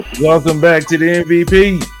Welcome back to the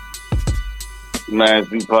MVP.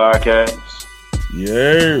 Nasty Podcast.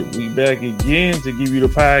 Yeah, we back again to give you the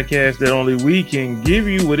podcast that only we can give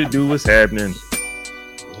you. What it do, what's happening.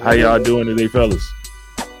 How y'all doing today, fellas?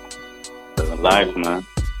 Living life, man.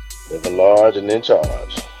 Living large and in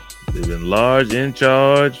charge. Living large, in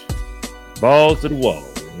charge, balls to the wall.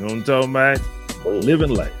 You know what I'm talking about?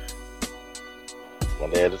 Living life.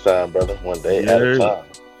 One day at a time, brother. One day at a time.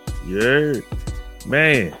 Yeah.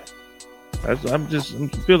 Man, I'm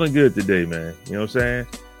feeling good today, man. You know what I'm saying?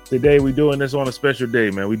 Today we doing this on a special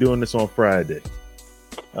day, man. We doing this on Friday.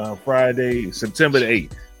 Friday, September the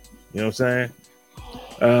 8th. You know what I'm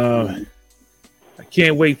saying? I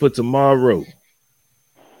can't wait for tomorrow.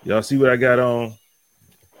 Y'all see what I got on?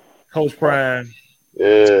 Coach Prime.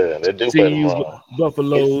 Yeah, they do play tomorrow.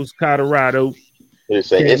 Buffaloes, Colorado. They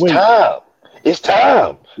say it's time. It's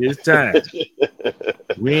time. It's time.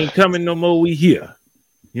 We ain't coming no more. We here.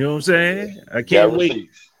 You know what I'm saying? I can't wait.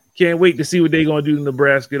 Can't wait to see what they're going to do in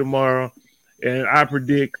Nebraska tomorrow. And I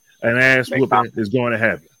predict an ass whooping is going to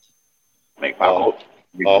happen. Make my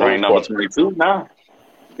bring number 22 now.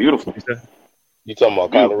 Beautiful. You talking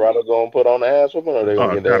about Colorado going to put on the ass whooping? Or they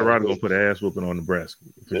gonna get Colorado going to put an ass whooping on Nebraska.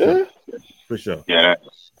 For sure. Yeah.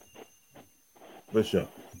 For sure.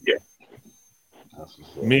 Yeah.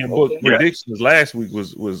 Me and Book predictions last week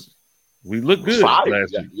was we looked good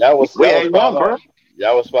last week.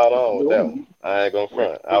 Y'all was spot on with that one. I ain't gonna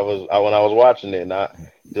front. When I was watching it, and I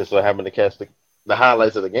just so happened to catch the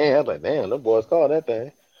highlights of the game. I was like, damn, them boys called that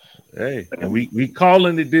thing. Hey, and we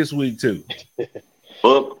calling it this week too.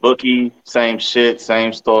 Bookie, same shit,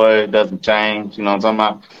 same story, doesn't change. You know what I'm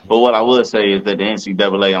talking about? But what I would say is that the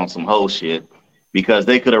NCAA on some whole shit because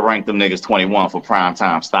they could have ranked them niggas 21 for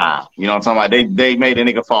primetime style. You know what I'm talking about? They made a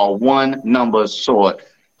nigga fall one number short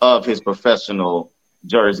of his professional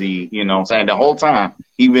jersey, you know what I'm saying? The whole time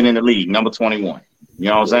he been in the league, number 21. You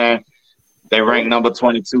know what I'm saying? They ranked number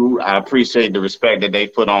 22. I appreciate the respect that they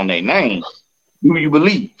put on their name. Who you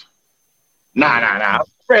believe? Nah.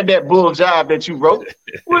 Read that bull job that you wrote.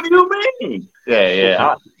 What do you mean?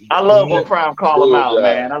 Yeah. I love when Prime call him out,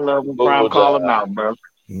 man. I love when Prime call him out, bro.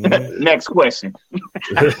 Mm-hmm. Next question.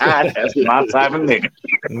 That's my type of nigga.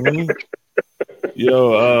 Mm-hmm.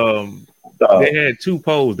 Yo, they had two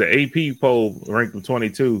polls. The AP poll ranked him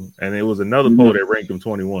 22, and there was another poll that ranked him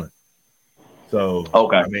 21. So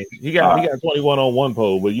okay, I mean, he got 21 on one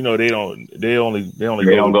poll, but you know they only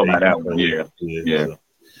go by that one. Yeah. So.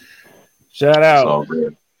 Shout out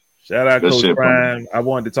Good Coach shit, Prime. I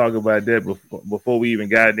wanted to talk about that before we even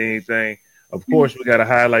got to anything. Of course, we got to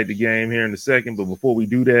highlight the game here in a second, but before we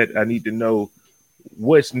do that, I need to know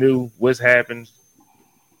what's new, what's happened,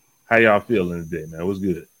 how y'all feeling today, man. What's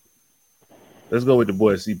good? Let's go with the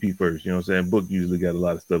boy CP first. You know what I'm saying? Book usually got a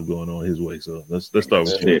lot of stuff going on his way, so let's start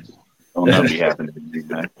with you. Don't nothing be happening,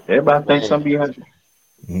 man. Everybody thinks something be happening.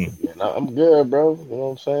 Mm-hmm. Yeah, I'm good, bro. You know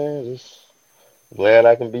what I'm saying? Just glad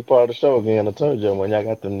I can be part of the show again. I told you when y'all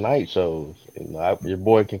got the night shows, your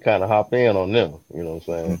boy can kind of hop in on them. You know what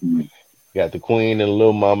I'm saying? Mm-hmm. Got the Queen and the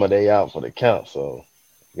Little Mama, they out for the count, so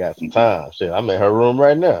got some time. Shit, I'm in her room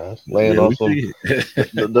right now, laying on some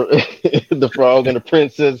the frog and the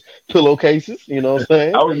princess pillowcases. You know what I'm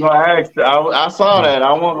saying? I was gonna ask. I saw that.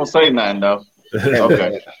 I wasn't gonna say nothing though.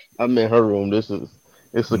 Okay, I'm in her room. It's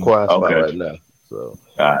a quiet spot right now, so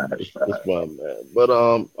it's fun, man. But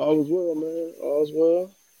all is well, man. All is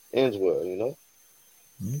well, ends well. You know.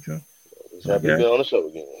 Okay. Just happy to be on the show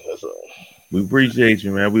again. That's all. We appreciate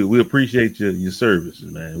you, man. We appreciate your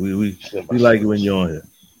services, man. We like it when you're on here.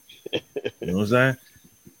 You know what I'm saying?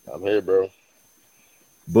 I'm here, bro.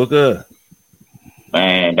 Booker.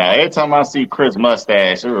 Man, every time I see Chris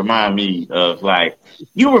Mustache, it reminds me of like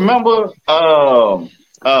you remember Over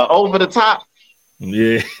the Top?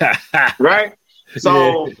 Yeah. Right?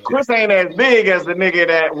 So Chris ain't as big as the nigga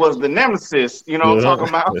that was the nemesis, you know what I'm talking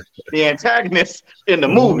about? The antagonist in the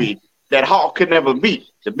movie that Hawk could never beat.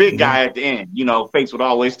 The big guy at the end, you know, face would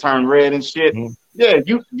always turn red and shit. Yeah,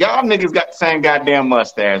 y'all niggas got the same goddamn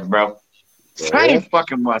mustache, bro. Same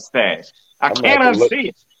fucking mustache. I can't unsee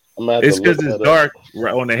it. It's because it's dark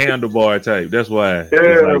on the handlebar type. That's why.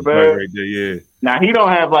 Yeah, like right there, yeah. Now, he don't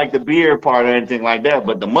have like the beard part or anything like that,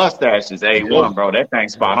 but the mustache is A1, bro. That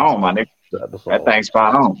thing's spot on, my nigga. That thing's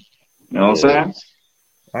spot on. You know what I'm saying?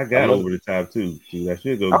 I got Over the Top too. I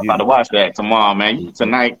should go. I'm about to watch that tomorrow, man.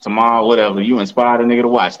 Tonight, tomorrow, whatever. You inspired a nigga to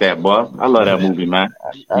watch that, boy. I love that movie, man.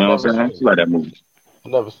 You know what I'm saying? I love that movie.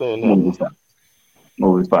 I've never seen that.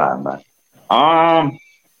 Movie's fine, man.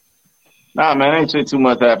 Nah, man, ain't shit too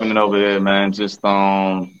much happening over there, man. Just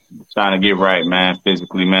trying to get right, man.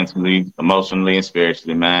 Physically, mentally, emotionally, and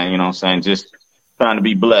spiritually, man. You know what I'm saying? Just trying to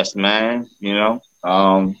be blessed, man. You know,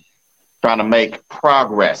 trying to make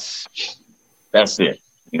progress. That's it.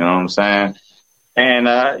 You know what I'm saying?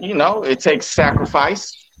 And you know, it takes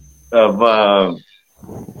sacrifice of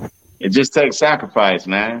it just takes sacrifice,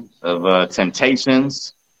 man, of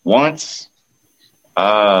temptations, wants,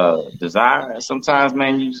 desire. Sometimes,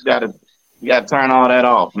 man, you gotta turn all that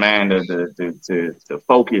off, man, to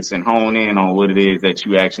focus and hone in on what it is that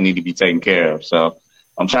you actually need to be taking care of. So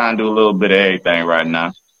I'm trying to do a little bit of everything right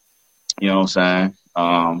now. You know what I'm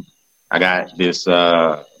saying? I got this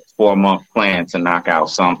 4-month plan to knock out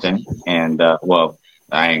something, and well,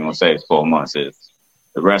 I ain't gonna say it's 4 months. It's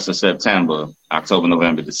the rest of September, October,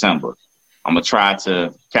 November, December. I'm gonna try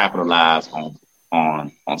to capitalize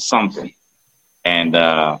on something, and you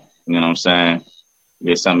know what I'm saying,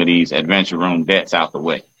 get some of these adventure room debts out the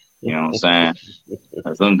way. You know what I'm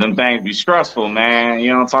saying? Them things be stressful, man. You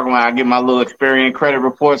know what I'm talking about? I get my little Experian credit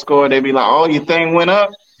report score. They be like, "Oh, your thing went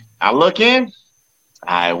up." I look in,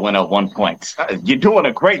 I went up 1 point. You're doing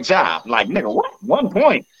a great job. Like, nigga, what? 1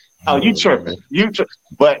 point? Oh, you tripping?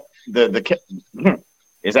 But the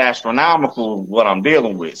it's astronomical what I'm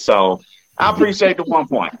dealing with. So I appreciate the 1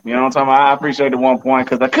 point. You know what I'm talking about? I appreciate the 1 point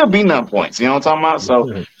because there could be none points. You know what I'm talking about?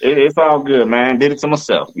 So it's all good, man. Did it to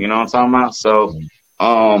myself. You know what I'm talking about? So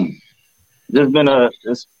there's been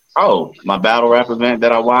my battle rap event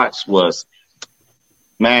that I watched was,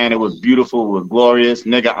 man, it was beautiful. It was glorious.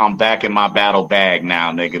 Nigga, I'm back in my battle bag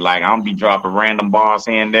now, nigga. Like, I'm be dropping random bars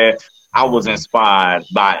here and there. I was inspired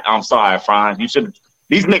by, I'm sorry, Franz.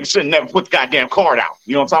 These niggas should never put the goddamn card out.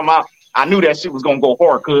 You know what I'm talking about? I knew that shit was going to go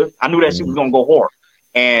hard, cuz. I knew that shit was going to go hard.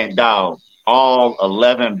 And all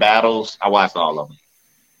 11 battles, I watched all of them.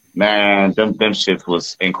 Man, them shits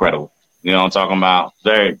was incredible. You know what I'm talking about?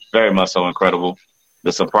 Very, very much so incredible.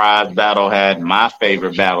 The surprise battle had my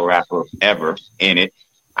favorite battle rapper ever in it.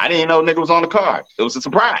 I didn't know nigga was on the card. It was a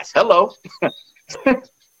surprise. Hello.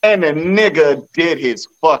 And the nigga did his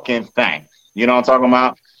fucking thing. You know what I'm talking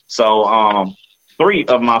about? So 3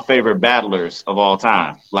 of my favorite battlers of all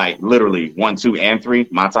time, like literally 1, 2, and 3,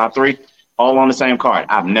 my top 3, all on the same card.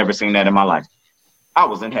 I've never seen that in my life. I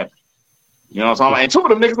was in heaven. You know what I'm talking about? And 2 of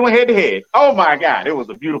them niggas went head to head. Oh my God. It was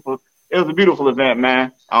a beautiful event,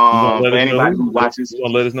 man. For anybody who watches. You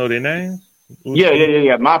gonna let us know their name?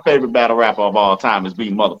 Yeah. My favorite battle rapper of all time is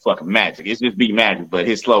Be Motherfucking Magic. It's just Be Magic, but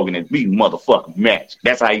his slogan is Be Motherfucking Magic.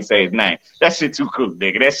 That's how he say his name. That shit too cool,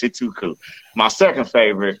 nigga. That shit too cool. My second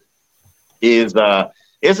favorite is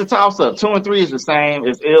it's a toss-up. 2 and 3 is the same.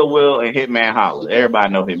 It's Ill Will and Hitman Holla.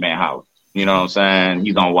 Everybody know Hitman Holla. You know what I'm saying?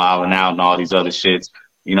 He's on Wild 'N Out and all these other shits.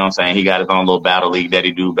 You know what I'm saying? He got his own little battle league that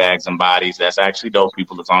he do, Bags and Bodies. That's actually dope.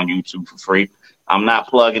 People that's on YouTube for free. I'm not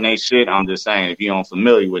plugging they shit. I'm just saying, if you don't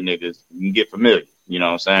familiar with niggas, you can get familiar. You know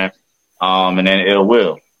what I'm saying? And then Ill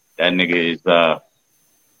Will. That nigga is that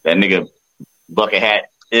nigga Bucket Hat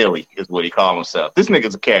Illy is what he called himself. This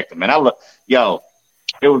nigga's a character, man.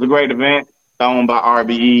 It was a great event thrown by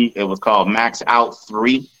RBE. It was called Max Out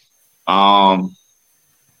 3.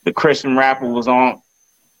 The Christian rapper was on.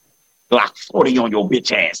 Glock 40 on your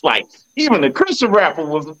bitch ass. Like, even the Christian rapper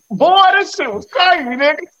was, boy, this shit was crazy,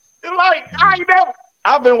 nigga. Like,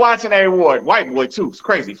 I've been watching A Ward, white boy too. It's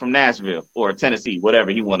crazy, from Nashville or Tennessee,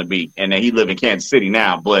 whatever he want to be. And then he live in Kansas City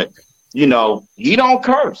now. But, you know, he don't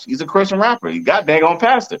curse. He's a Christian rapper. He got dang on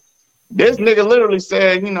pastor. This nigga literally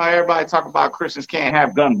said, you know, everybody talk about Christians can't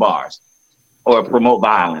have gun bars or promote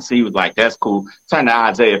violence. He was like, that's cool. Turn to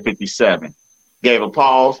Isaiah 57. Gave a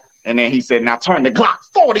pause. And then he said, now turn the Glock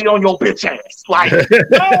 40 on your bitch ass. Like,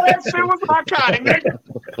 that shit was iconic, nigga.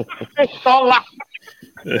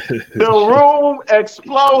 The room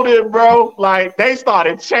exploded, bro. Like, they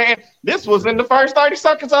started chanting. This was in the first 30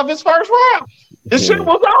 seconds of his first round. This shit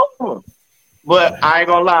was over. But I ain't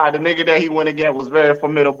gonna lie, the nigga that he went against was very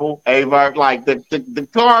formidable. Avar, like, the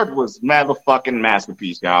card was motherfucking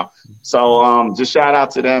masterpiece, y'all. So just shout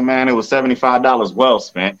out to them, man. It was $75 well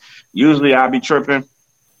spent. Usually I be tripping.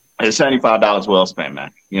 It's $75 well spent,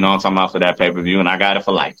 man. You know what I'm talking about, for that pay-per-view, and I got it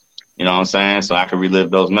for life. You know what I'm saying? So I can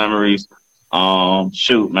relive those memories.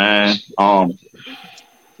 Shoot, man.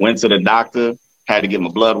 Went to the doctor, had to get my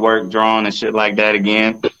blood work drawn and shit like that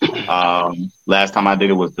again. Last time I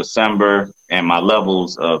did it was December, and my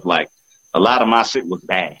levels of, like, a lot of my shit was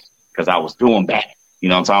bad because I was doing bad. You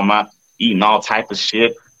know what I'm talking about? Eating all type of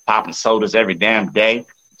shit, popping sodas every damn day,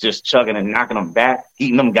 just chugging and knocking them back,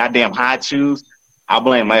 eating them goddamn high chews. I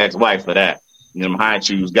blame my ex-wife for that. You know, them high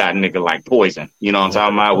chews got nigga like poison. You know what I'm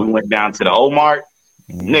talking about? We went down to the O-Mart,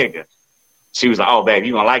 nigga. She was like, oh, babe,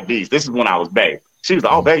 you gonna like these. This is when I was babe. She was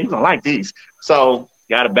like, oh, babe, you gonna like these. So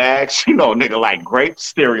got a bag. She know nigga like grape,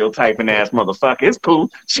 stereotyping ass motherfucker. It's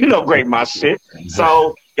cool. She know grape my shit.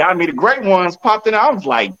 So got me the great ones, popped in. I was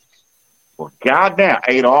like, well, goddamn,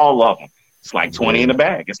 ate all of them. It's like 20 in the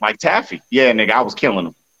bag. It's like taffy. Yeah, nigga, I was killing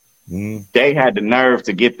them. They had the nerve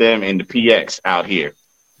to get them in the PX out here.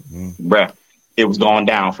 Bruh, it was going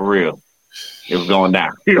down for real. It was going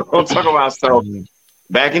down. You know what I'm talking about? So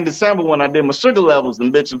back in December when I did my sugar levels,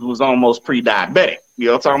 them bitches was almost pre-diabetic. You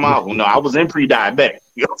know what I'm talking about? Well, no, I was in pre-diabetic.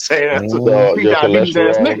 You know what I'm saying? Your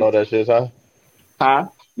cholesterol, know that shit's high? Huh?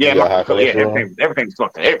 Yeah, everything's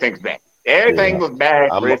fucked up. Everything's bad. Everything was bad,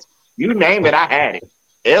 Chris. You name it, I had it.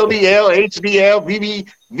 LDL, HDL,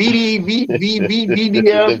 VDL,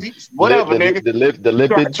 whatever, nigga. The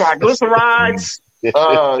lipids. Triglycerides,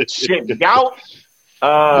 shit, gout.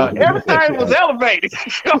 Everything was elevated.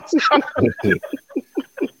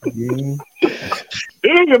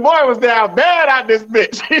 Your boy was down bad out this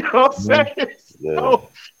bitch. You know what I'm saying?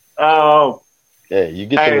 Yeah, you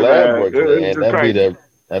get the lab work, man.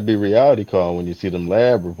 That'd be reality call when you see them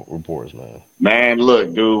lab reports, man. Man,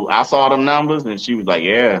 look, dude, I saw them numbers and she was like,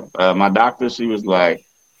 yeah. My doctor, she was like,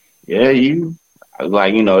 yeah, you. I was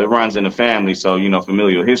like, you know, it runs in the family, so, you know,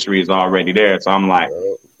 familial history is already there. So I'm like,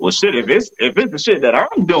 well, shit, if it's the shit that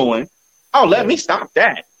I'm doing, let me stop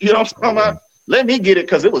that. You know what I'm talking about? Let me get it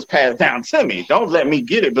because it was passed down to me. Don't let me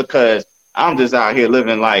get it because I'm just out here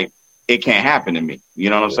living like it can't happen to me. You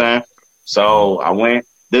know what I'm saying? So I went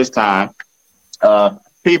this time.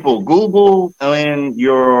 People, Google in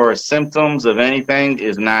your symptoms of anything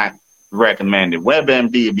is not recommended.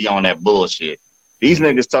 WebMD would be on that bullshit. These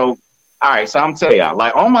niggas told, all right, so I'm telling y'all,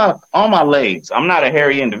 like on my legs, I'm not a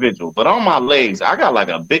hairy individual, but on my legs, I got like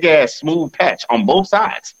a big ass smooth patch on both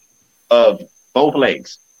sides of both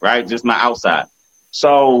legs, right? Just my outside.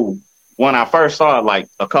 So when I first saw it, like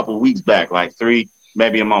a couple of weeks back, like 3,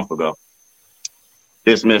 maybe a month ago,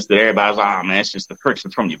 dismissed it. Everybody's like, oh man, it's just the friction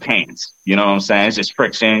from your pants. You know what I'm saying? It's just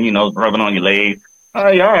friction, you know, rubbing on your leg. Oh,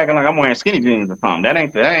 y'all acting like I'm wearing skinny jeans or something. That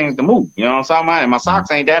ain't the move. You know what I'm talking about? And my socks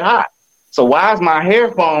ain't that hot. So why is my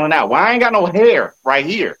hair falling out? Why I ain't got no hair right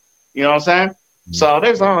here? You know what I'm saying? So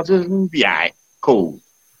there's all just be all right, cool.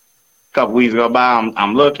 A couple weeks go by,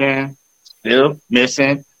 I'm looking, still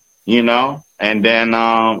missing, you know. And then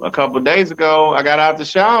a couple of days ago, I got out the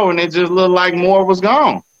shower and it just looked like more was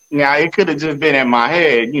gone. Now, it could have just been in my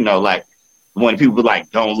head, you know, like when people like,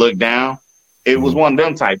 don't look down. It was one of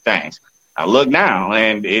them type things. I looked down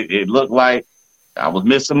and it looked like I was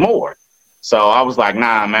missing more. So I was like,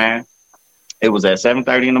 nah, man. It was at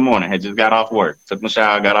 7:30 in the morning. Had just got off work. Took my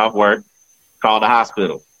shower, got off work, called the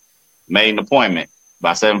hospital, made an appointment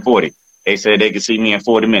by 7:40. They said they could see me in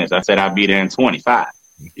 40 minutes. I said I'd be there in 25.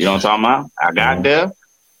 You know what I'm talking about? I got there.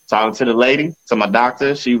 Talking to the lady, to my doctor,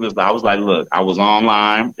 I was like, look, I was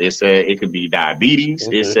online. It said it could be diabetes.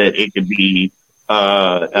 It said it could be,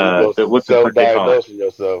 what's the fuck they call it?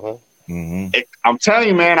 Yourself, huh? I'm telling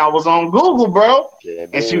you, man, I was on Google, bro. Yeah,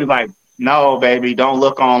 and she was like, no, baby, don't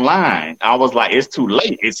look online. I was like, it's too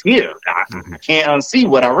late. It's here. I can't unsee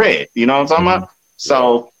what I read. You know what I'm talking about?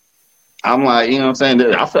 So I'm like, you know what I'm saying?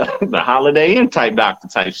 I felt the Holiday Inn type doctor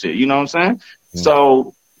type shit. You know what I'm saying?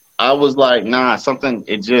 So I was like, nah, something,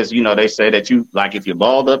 it just, you know, they say that you, like, if you're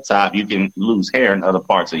bald up top, you can lose hair in other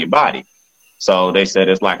parts of your body. So they said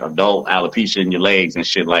it's like adult alopecia in your legs and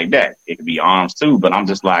shit like that. It could be arms too, but I'm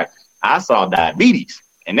just like, I saw diabetes.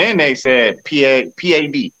 And then they said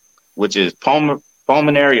PAD, which is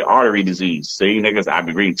pulmonary artery disease. See, niggas, I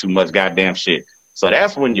be reading too much goddamn shit. So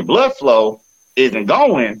that's when your blood flow isn't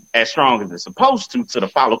going as strong as it's supposed to the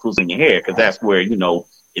follicles in your hair, because that's where, you know,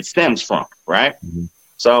 it stems from, right?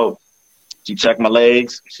 So she checked my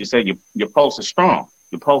legs. She said, your pulse is strong.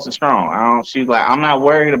 Your pulse is strong. She's like, I'm not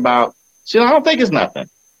worried about, I don't think it's nothing.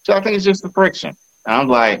 I think it's just the friction. And I'm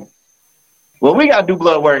like, well, we got to do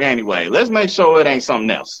blood work anyway. Let's make sure it ain't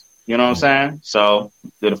something else. You know what I'm saying? So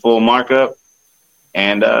did a full markup.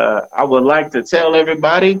 And I would like to tell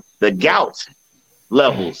everybody the gout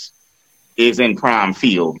levels is in prime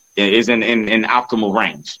field, is in optimal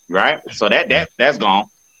range, right? So that's gone.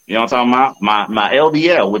 You know what I'm talking about? My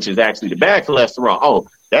LDL, which is actually the bad cholesterol,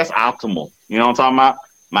 that's optimal. You know what I'm talking about?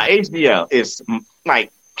 My HDL is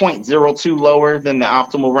like 0.02 lower than the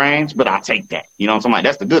optimal range, but I'll take that. You know what I'm talking about?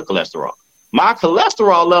 That's the good cholesterol. My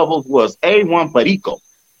cholesterol levels was A1 perico.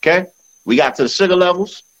 Okay? We got to the sugar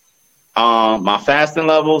levels. My fasting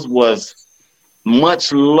levels was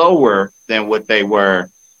much lower than what they were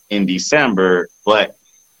in December, but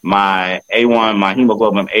my A1, my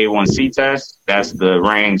hemoglobin A1C test, that's the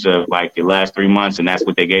range of like the last 3 months, and that's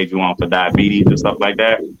what they gave you on for diabetes and stuff like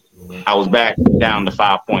that. I was back down to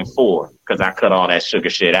 5.4 because I cut all that sugar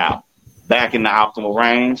shit out. back in the optimal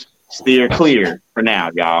range. Steer clear for now,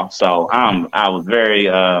 y'all. So I was very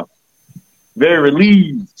very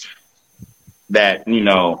relieved that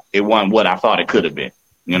it wasn't what I thought it could have been.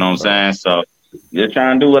 You know what I'm saying? So just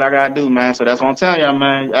trying to do what I gotta do, man. So that's what I'm telling y'all,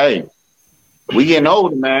 man. Hey, we getting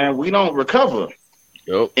older, man. We don't recover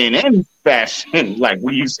in any fashion like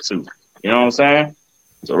we used to. You know what I'm saying?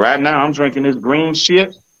 So right now I'm drinking this green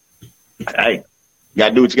shit. Hey, you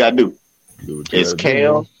gotta do what you gotta do. It's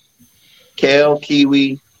kale,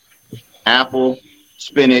 kiwi, apple,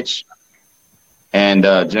 spinach, and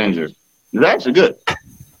ginger. It's actually good.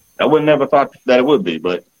 I would never thought that it would be,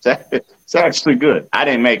 but it's actually good. I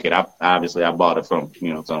didn't make it. I bought it from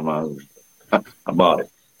I bought it.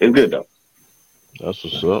 It's good though. That's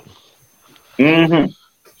what's up. Mm-hmm.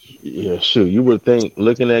 Yeah, shoot. You would think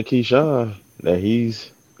looking at Keyshawn that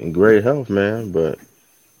he's in great health, man, but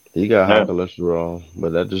he got high cholesterol.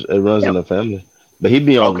 But it runs in the family. But he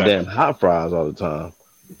be on damn hot fries all the time.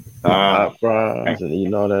 Hot fries and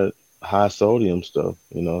eating all that high sodium stuff,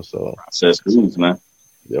 so processed foods, man.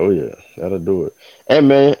 Oh yeah, that'll do it. Hey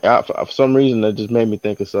man, for some reason that just made me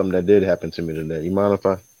think of something that did happen to me today. You mind if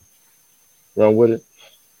I run with it?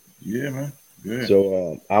 Yeah, man. Good.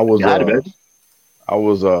 So I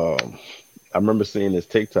remember seeing this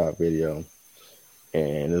TikTok video,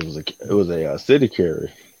 and it was a city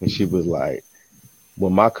carrier, and she was like,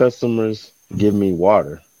 "When my customers give me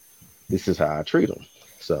water, this is how I treat them."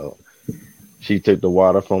 So she took the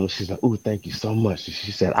water from me. She's like, "Ooh, thank you so much."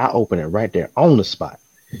 She said, "I open it right there on the spot."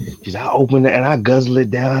 She said, "I open it and I guzzle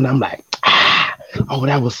it down." I'm like, "Oh,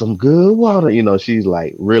 that was some good water." She's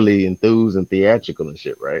like really enthused and theatrical and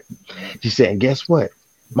shit, right? She said, "And guess what?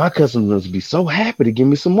 My customers be so happy to give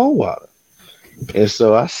me some more water." And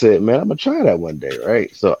so I said, "Man, I'm gonna try that one day,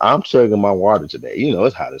 right?" So I'm chugging my water today.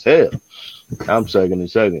 It's hot as hell. I'm chugging and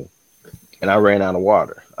chugging. And I ran out of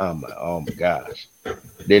water. I'm like, oh my gosh.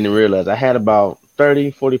 Didn't realize I had about 30,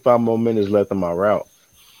 45 more minutes left on my route.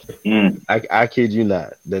 I kid you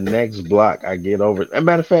not. The next block I get over. As a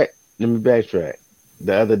matter of fact, let me backtrack.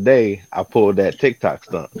 The other day, I pulled that TikTok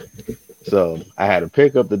stunt. So I had a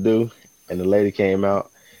pickup to do, and the lady came out.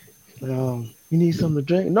 You need something to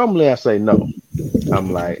drink? Normally I say no.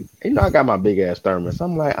 I'm like, I got my big ass thermos.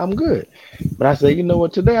 I'm like, I'm good. But I said, you know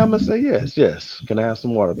what? Today I'm gonna say yes. Can I have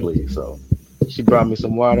some water, please? So she brought me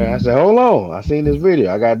some water. I said, hold on. I seen this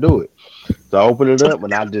video. I gotta do it. So I opened it up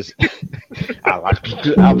and I just,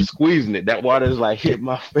 I was squeezing it. That water is like hit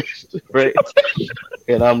my face, right?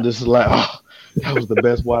 And I'm just like, oh, that was the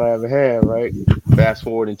best water I ever had, right? Fast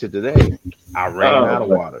forward into today, I ran out of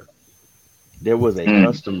water. There was a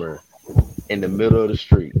customer in the middle of the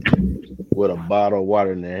street with a bottle of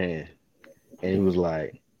water in their hand. And he was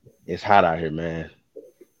like, "It's hot out here, man.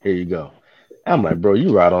 Here you go." I'm like, "Bro,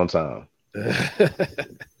 you right on time."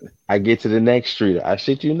 I get to the next street. I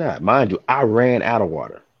shit you not. Mind you, I ran out of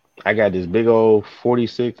water. I got this big old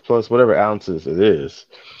 46 plus whatever ounces it is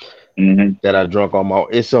that I drunk on my.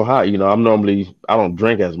 It's so hot, I don't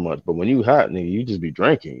drink as much, but when you hot, nigga, you just be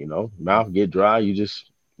drinking. Mouth get dry, you just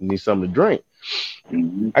need something to drink.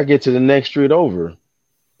 I get to the next street over,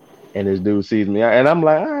 and this dude sees me, and I'm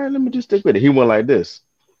like, all right, let me just stick with it. He went like this,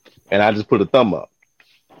 and I just put a thumb up.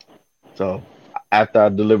 So after I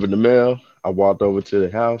delivered the mail, I walked over to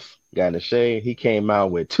the house, got in the shade. He came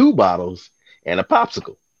out with 2 bottles and a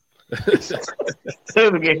popsicle.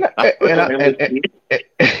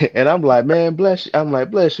 and I'm like, "Man, bless you." I'm like,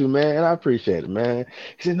 "Bless you, man," and I appreciate it, man.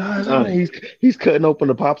 He said, "No, it's all right." He's cutting open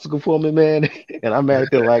the popsicle for me, man, and I'm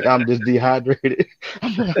acting like I'm just dehydrated.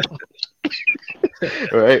 I'm like,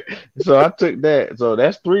 right. So I took that. So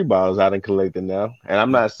that's 3 bottles I done collected now, and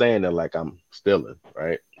I'm not saying that like I'm stealing,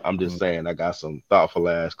 right? I'm just saying I got some thoughtful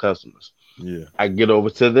ass customers. Yeah. I get over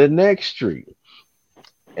to the next street.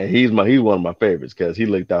 And he's one of my favorites because he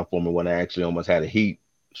looked out for me when I actually almost had a heat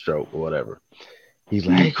stroke or whatever. He's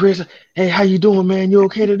like, "Hey, Chris, hey, how you doing, man? You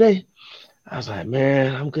okay today?" I was like,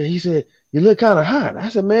 "Man, I'm good." He said, "You look kind of hot." I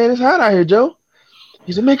said, "Man, it's hot out here, Joe."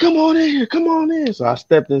 He said, "Man, come on in here. Come on in." So I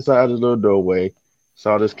stepped inside the little doorway,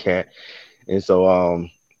 saw this cat. And so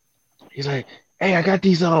he's like, "Hey, I got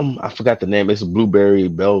these, I forgot the name. It's a blueberry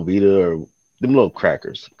Belvita or them little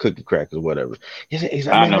crackers, cookie crackers, whatever." He's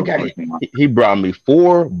like, "Man, he brought me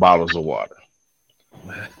 4 bottles of water."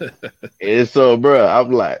 And so, bro,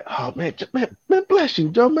 I'm like, "Oh, man, bless you,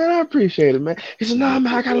 Joe, man. I appreciate it, man." He said, "No,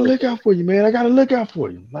 man, I got to look out for you, man. I got to look out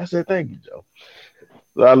for you." I said, "Thank you, Joe."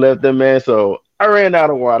 So I left them, man. So I ran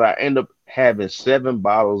out of water. I ended up having 7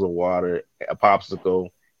 bottles of water, a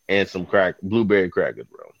popsicle, and some blueberry crackers,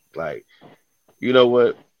 bro. Like, you know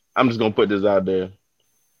what? I'm just going to put this out there.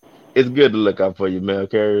 It's good to look out for your mail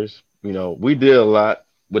carriers. We did a lot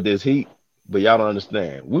with this heat, but y'all don't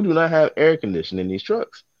understand. We do not have air conditioning in these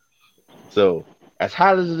trucks. So as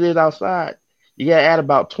hot as it is outside, you gotta add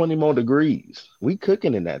about 20 more degrees. We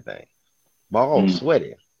cooking in that thing. All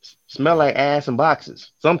sweaty. Smell like ass and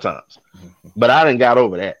boxes sometimes. But I done got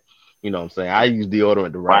over that. You know what I'm saying? I use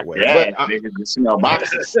deodorant the right way. Yeah, niggas just smell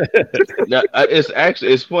boxes. Now,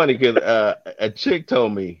 it's funny because a chick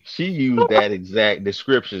told me she used that exact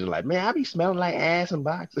description. Like, man, I be smelling like ass and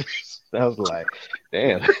boxes. I was like,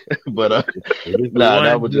 damn. But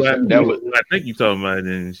that was just I think you talking about it,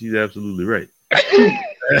 and she's absolutely right.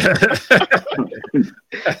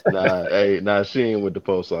 She ain't with the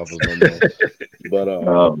post office no more. But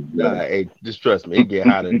hey, just trust me, it get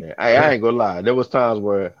hot in there. I ain't gonna lie. There was times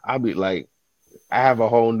where I be like, I have a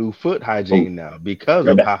whole new foot hygiene now because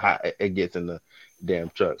of how hot it gets in the damn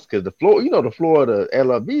trucks. Because the floor, the floor of the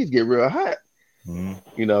LRVs get real hot. Mm-hmm.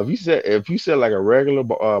 If you set like a regular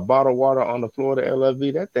bottle of water on the floor of the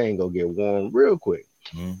LRV, that thing gonna get warm real quick.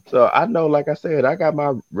 Mm-hmm. So I know, like I said, I got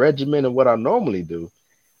my regimen of what I normally do.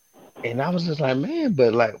 And I was just like, man,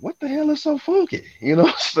 but like, what the hell is so funky? You know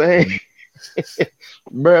what I'm saying?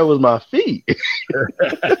 Bro, it was my feet.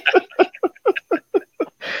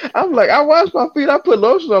 I'm like, I wash my feet, I put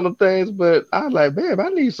lotion on the things, but I was like, man, I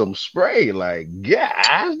need some spray. Like,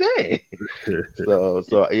 gosh dang.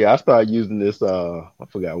 So yeah, I started using this. I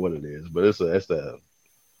forgot what it is, but it's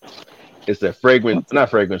a fragrance, not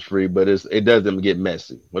fragrance free, but it doesn't get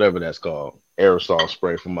messy, whatever that's called, aerosol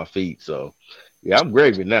spray for my feet. So yeah, I'm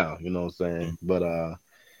gravy now, you know what I'm saying? But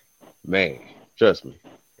man, trust me,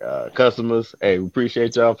 customers, hey, we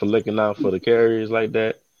appreciate y'all for looking out for the carriers like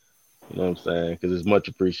that. You know what I'm saying? Because it's much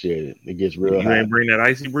appreciated. It gets real hot. You ain't bring that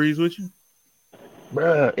icy breeze with you?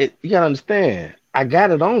 Bruh, you gotta understand. I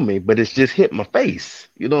got it on me, but it's just hit my face.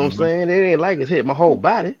 You know what I'm saying? It ain't like it's hit my whole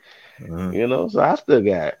body. You know, so I still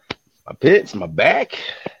got my pits, my back,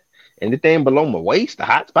 anything below my waist, the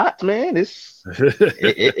hot spots, man. It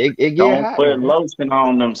get Don't hot. Put lotion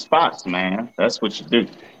on them spots, man. That's what you do.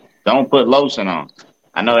 Don't put lotion on.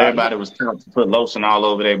 I know everybody was taught to put lotion all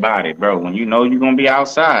over their body, bro. When you know you're gonna be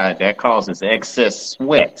outside, that causes excess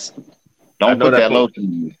sweat. Don't put that lotion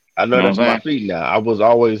on. I know that's for my feet now. I was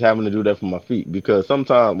always having to do that for my feet because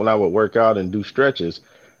sometimes when I would work out and do stretches,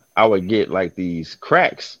 I would get like these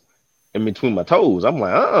cracks in between my toes. I'm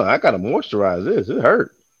like, I gotta moisturize this. It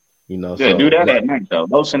hurt. You know, yeah, so do that at night though.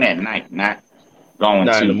 Lotion at night, not going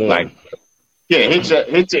to in the morning.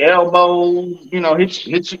 Hit your elbows,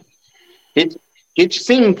 hit your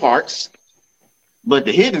seam parts, but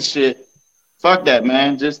the hidden shit, fuck that,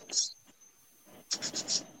 man. Just,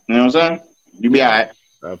 you know what I'm saying? You be all right.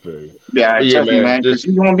 I feel you. Be all right, trust me, man. Because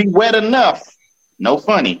you're going to be wet enough. No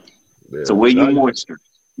funny. To where you moisture.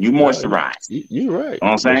 You moisturize. You're right. You know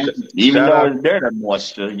what I'm saying? Even though it's dirty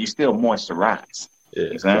moisture, you still moisturize.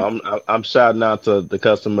 Yeah. So I'm shouting out to the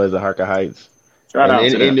customers at Harker Heights. Shout out to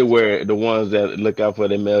them. Anywhere, the ones that look out for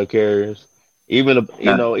their mail carriers. Even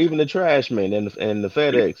the trash men and the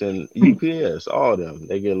FedEx and UPS, all of them,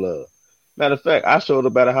 they get love. Matter of fact, I showed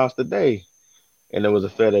up at a house today, and there was a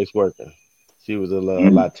FedEx worker. She was a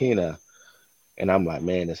Latina, and I'm like,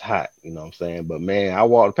 man, it's hot, you know what I'm saying? But man, I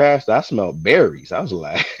walked past, I smelled berries. I was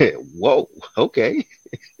like, whoa, okay,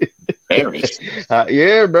 berries.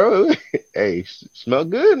 Yeah, bro. Hey, smell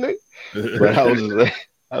good, nigga. But I was like,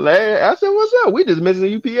 I said, what's up? We just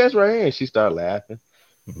missing UPS right here, and she started laughing.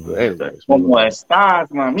 But anyway, stars,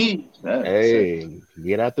 mami. Hey,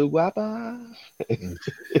 get out the guapa.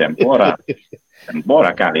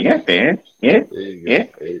 Tempora caliente, eh? Yeah.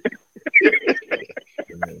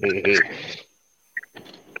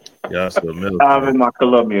 I'm in my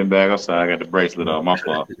Colombian bag. I'm sorry, I got the bracelet on. My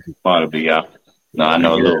fault. Part of be out. No, I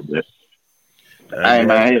know a little bit. Hey,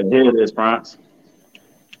 man, here it is, France.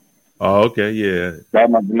 Oh, okay, yeah.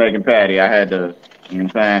 That's my Jamaican patty. I had to, you know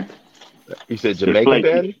what I'm saying? You said Jamaican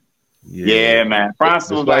patty? Yeah, man. France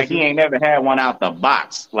was like, he ain't never had one out the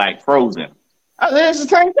box, like frozen. It's the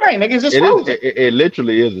same thing, nigga. It's just frozen. It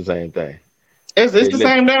literally is the same thing. It's the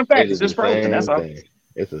same damn thing. It's just frozen. That's all.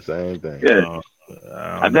 It's the same thing. Yeah.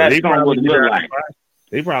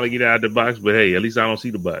 They probably get out of the box, but hey, at least I don't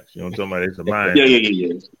see the box. You know what I'm talking about? It's a mine.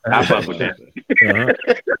 Yeah. I fuck with that.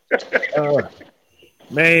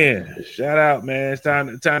 Man, shout out, man. It's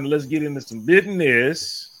time to let's get into some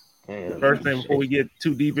business. First thing before we get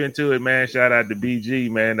too deep into it, man, shout out to BG,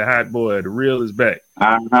 man. The hot boy, the real is back.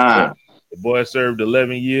 Uh-huh. The boy served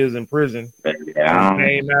 11 years in prison. Yeah,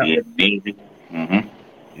 came out. Yeah, you know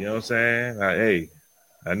what I'm saying? Hey,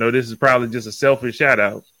 I know this is probably just a selfish shout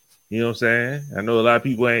out. You know what I'm saying? I know a lot of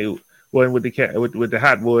people wasn't with the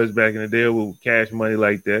hot boys back in the day with cash money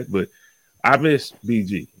like that, but I miss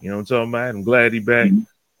BG. You know what I'm talking about? I'm glad he back.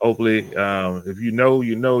 Hopefully, if you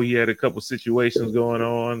know, he had a couple situations going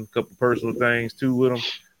on, a couple personal things too with him.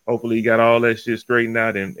 Hopefully, he got all that shit straightened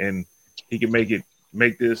out, and he can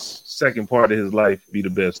make this second part of his life be the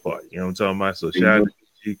best part. You know what I'm talking about? So shout out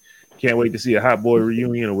to you. Can't wait to see a Hot Boy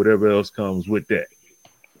reunion or whatever else comes with that.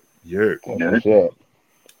 Yeah.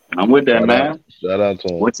 I'm with that, man. Shout out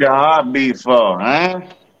to him. What's your heartbeat for, huh?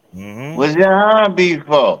 Mm-hmm. What's your heartbeat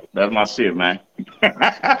for? That's my shit, man.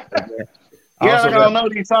 Yeah, I don't know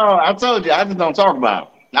these songs. I told you, I just don't talk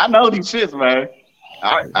about them. I know these shits, man.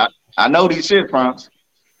 I know these shits, Franz.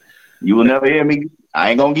 You will never hear me.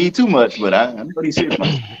 I ain't gonna give you too much, but I know these shits,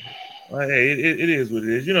 man. Well, hey, it is what it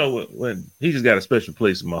is. You know, when he just got a special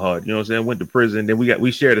place in my heart. You know what I'm saying? Went to prison, then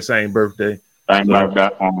we share the same birthday. Same birthday.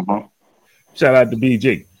 Shout out to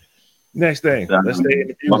BG. Next thing, let's stay in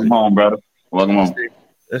the music. Welcome on, brother. Welcome on.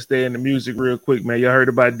 Let's stay in the music real quick, man. Y'all heard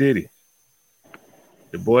about Diddy?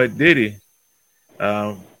 The boy Diddy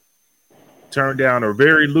turned down a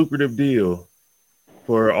very lucrative deal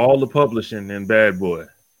for all the publishing in Bad Boy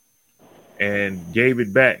and gave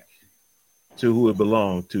it back to who it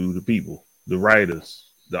belonged to, the people, the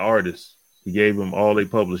writers, the artists. He gave them all their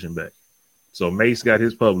publishing back. So Mace got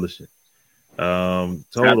his publishing.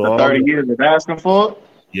 Total 30 years of asking for it?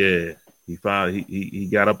 Yeah. He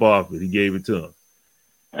got up off it. He gave it to him.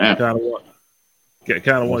 Kind of want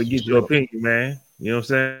to get your opinion, man. You know what I'm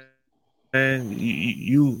saying? And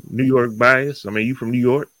you New York bias. I mean, you from New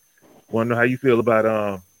York. Want to know how you feel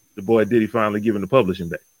about the boy Diddy finally giving the publishing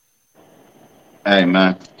back? Hey,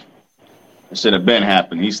 man, it should have been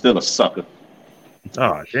happening. He's still a sucker.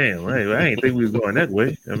 Oh damn! I ain't think we was going that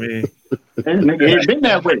way. I mean, this nigga ain't been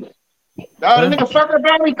that way. The nigga fuck up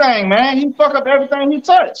everything, man. He fuck up everything he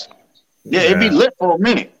touched. Yeah, it be lit for a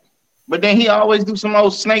minute. But then he always do some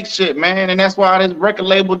old snake shit, man. And that's why this record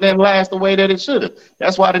label didn't last the way that it should have.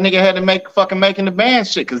 That's why the nigga had to making the band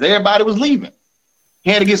shit, because everybody was leaving.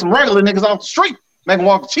 He had to get some regular niggas off the street, make them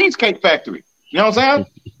walk the Cheesecake Factory. You know what I'm saying?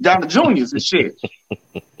 Down to Juniors and shit.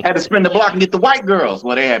 Had to spin the block and get the white girls.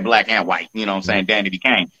 Well, they had black and white. You know what I'm saying? Danity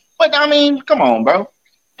Kane. But, I mean, come on, bro.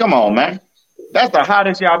 Come on, man. That's the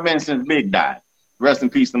hottest y'all been since Big died. Rest in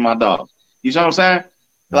peace to my dog. You know what I'm saying?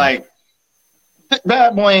 Like,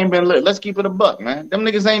 Bad Boy ain't been lit. Let's keep it a buck, man. Them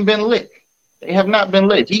niggas ain't been lit. They have not been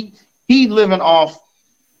lit. He living off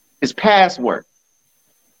his past work.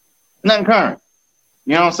 Nothing current.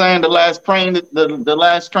 You know what I'm saying? The last train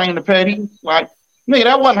to Petty. Like, nigga,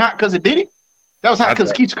 that wasn't hot because it did it. That was hot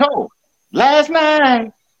because it keeps cold. Last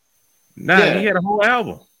night. Nah, yeah. He had a whole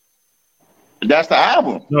album. That's the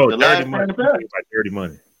album. No, the Dirty Money. Like Dirty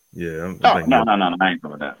Money. Yeah. No, I ain't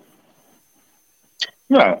doing that.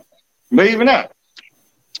 Yeah. But even that.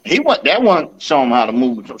 That one show him how to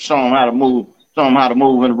move in the room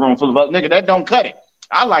full of us. Nigga, that don't cut it.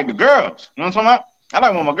 I like the girls. You know what I'm talking about? I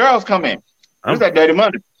like when my girls come in. Who's that Dirty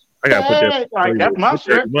Money? I gotta put that. Like, that's my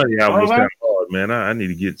shit. Money album was kind of hard, man. I need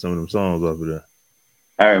to get some of them songs off of there.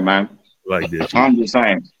 All right, man. Like this. I'm just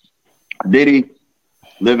saying. Diddy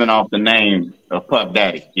living off the name of Puff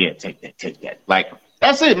Daddy. Yeah, take that. Like,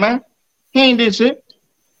 that's it, man. He ain't did shit.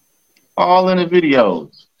 All in the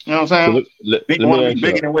videos. You know what I'm saying?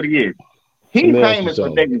 Bigger than what he is. He famous for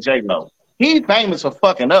dating J-Lo. He famous for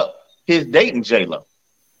fucking up his dating J-Lo.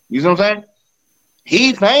 You know what I'm saying?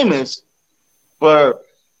 He famous for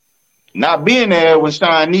not being there when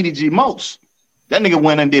Sean needed you most. That nigga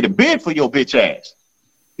went and did a bid for your bitch ass.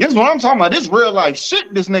 This is what I'm talking about. This real life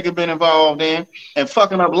shit this nigga been involved in and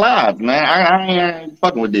fucking up lives, man. I ain't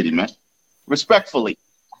fucking with Diddy, man. Respectfully.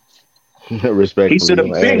 Respectfully. He should have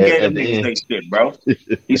been gave them niggas they shit, bro.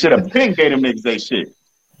 He should have been gave them niggas they shit.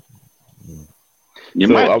 You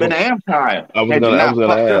might have been an empire. I was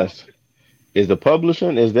gonna ask, is the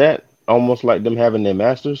publishing, is that almost like them having their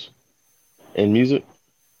masters in music?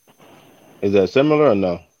 Is that similar or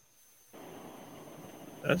no?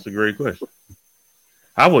 That's a great question.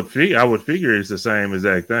 I would figure it's the same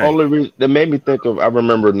exact thing. Only reason that made me think of, I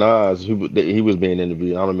remember Nas, he was being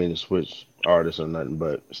interviewed. I don't mean to switch artists or nothing,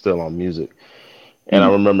 but still on music. And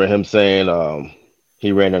I remember him saying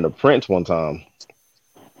he ran into Prince one time,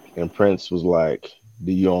 and Prince was like,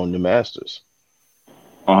 "Do you own the masters?"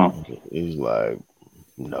 He's like,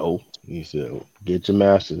 "No." He said, "Get your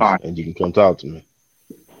masters, and you can come talk to me."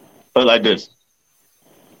 Put it like this: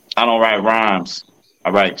 I don't write rhymes. I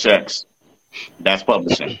write checks. That's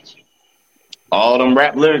publishing. All them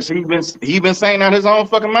rap lyrics he been saying out his own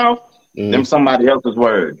fucking mouth, them somebody else's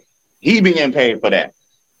word. He been getting paid for that.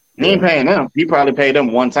 He ain't paying them. He probably paid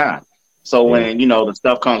them one time. So when the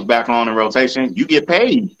stuff comes back on in rotation, you get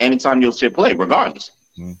paid anytime your shit play, regardless.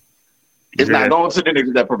 It's not going to the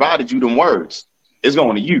niggas that provided you them words. It's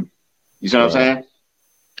going to you. You see what I'm saying?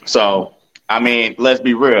 So, I mean, let's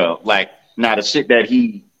be real. Like, now the shit that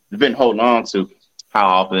he's been holding on to, how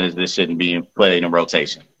often is this shit being played in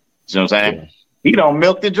rotation? You know what I'm saying? Yeah. He don't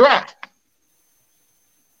milk it dry.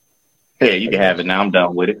 Here, you can have it now. I'm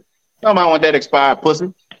done with it. Nobody want that expired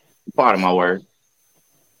pussy. Part of my word.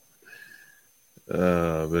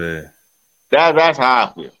 Man. That's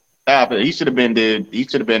how I feel. He should have been did. He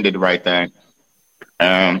should have been did the right thing.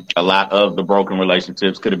 A lot of the broken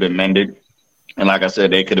relationships could have been mended, and like I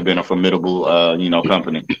said, they could have been a formidable,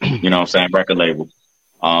 company. You know what I'm saying? Record label.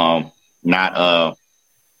 Not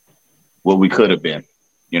what we could have been.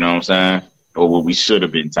 You know what I'm saying? Or what we should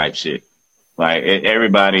have been type shit. Like every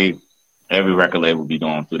record label be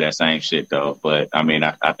going through that same shit though. But I mean,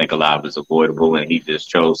 I think a lot of it's avoidable, and he just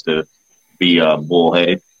chose to be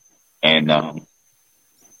bullheaded and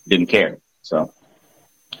didn't care. So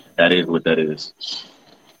that is what that is.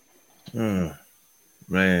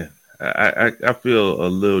 Man, I feel a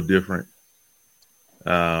little different.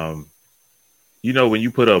 You know, when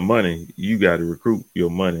you put up money, you got to recruit your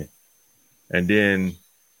money, and then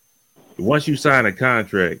once you sign a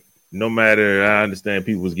contract, no matter, I understand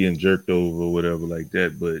people was getting jerked over or whatever like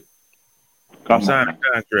that, but you sign a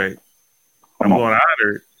contract, I'm going to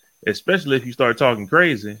honor it, especially if you start talking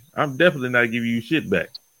crazy. I'm definitely not giving you shit back.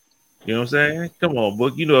 You know what I'm saying? Come on,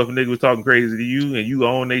 Book. You know, if a nigga was talking crazy to you and you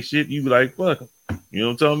own they shit, you be like, fuck him. You know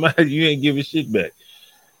what I'm talking about? You ain't giving shit back.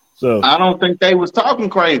 So I don't think they was talking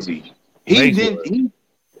crazy.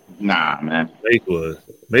 Nah, man.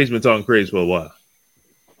 Mace been talking crazy for a while.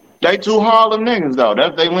 They two Harlem niggas though.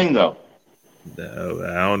 That's they lingo. I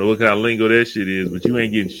don't know what kind of lingo that shit is, but you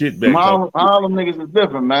ain't getting shit back. Harlem niggas is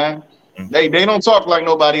different, man. Mm-hmm. They don't talk like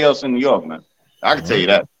nobody else in New York, man. I can tell you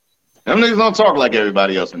that. Them niggas don't talk like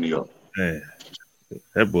everybody else in New York. Man,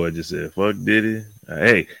 that boy just said, fuck Diddy.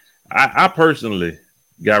 Hey, I personally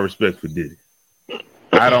got respect for Diddy.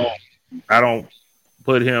 I don't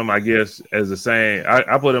put him, I guess, as a saying.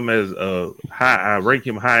 I put him as a high. I rank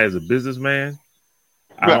him high as a businessman.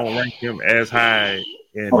 I don't rank him as high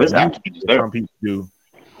in some people do,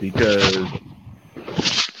 because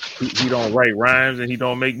he don't write rhymes and he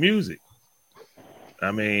don't make music.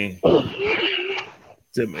 I mean,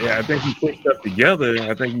 I think he puts stuff together.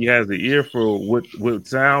 I think he has the ear for what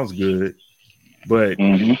sounds good, but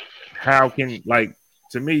how can, like,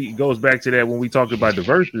 to me, it goes back to that when we talked about the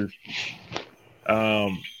verses.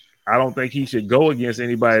 I don't think he should go against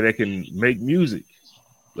anybody that can make music.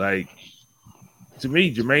 Like, to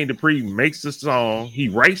me, Jermaine Dupri makes the song, he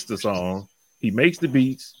writes the song, he makes the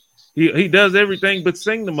beats, he does everything but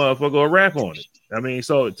sing the motherfucker or rap on it. I mean,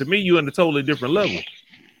 so to me, you're in a totally different level.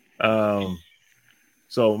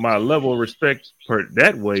 So my level of respect for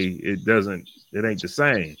that way, it ain't the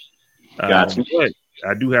same. Gotcha. But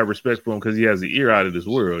I do have respect for him because he has the ear out of this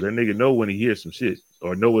world. That nigga know when he hears some shit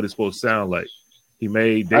or know what it's supposed to sound like. He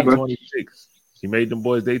made Day 26. He made them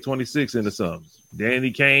boys Day 26 into something.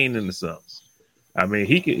 Danny Kane into something. I mean,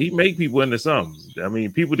 he make people into something. I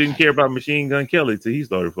mean, people didn't care about Machine Gun Kelly till he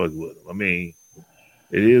started fucking with him. I mean,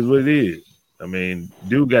 it is what it is. I mean,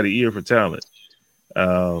 dude got an ear for talent.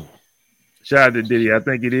 Shout out to Diddy. I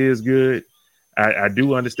think it is good. I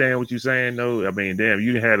do understand what you're saying, though. I mean, damn,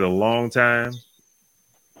 you had a long time,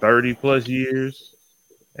 30 plus years,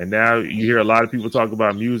 and now you hear a lot of people talk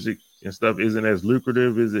about music and stuff isn't as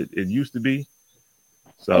lucrative as it used to be.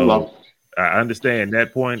 So I understand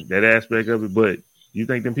that point, that aspect of it, but you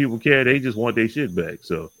think them people care? They just want their shit back.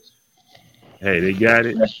 So, hey, they got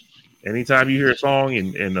it. Anytime you hear a song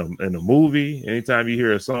in a movie, anytime you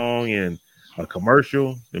hear a song in a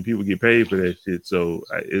commercial, then people get paid for that shit. So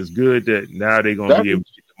it's good that now they're going to be able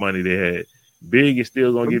to get the money they had. Big is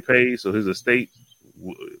still going to get paid, so his estate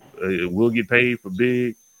will get paid for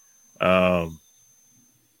Big.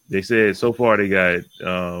 They said so far they got,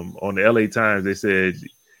 on the LA Times, they said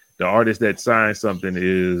the artist that signed something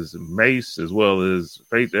is Mace, as well as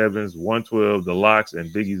Faith Evans, 112, The Lox,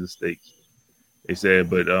 and Biggie's estate. They said,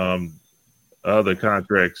 but other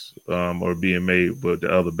contracts are being made, but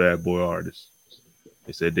the other Bad Boy artists.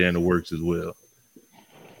 They said they're in the works as well.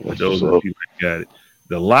 But those are the people that got it.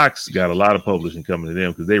 The Lox got a lot of publishing coming to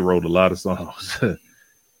them because they wrote a lot of songs.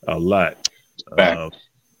 A lot.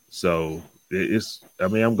 So it's, I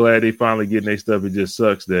mean, I'm glad they finally getting their stuff. It just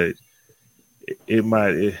sucks that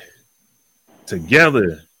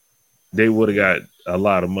together they would have got a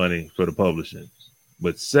lot of money for the publishing,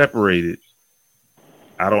 but separated,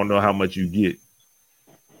 I don't know how much you get.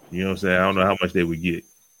 You know what I'm saying? I don't know how much they would get.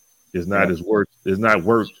 It's not as worth. It's not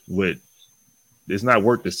worth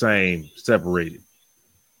the same separated.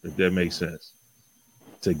 If that makes sense.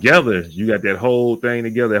 Together, you got that whole thing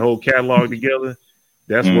together, that whole catalog together.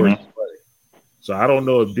 That's worth money. So I don't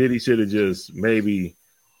know if Diddy should have just maybe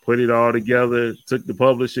put it all together, took the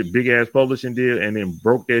publishing, big ass publishing deal, and then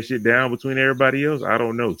broke that shit down between everybody else. I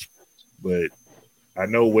don't know, but I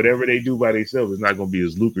know whatever they do by themselves is not going to be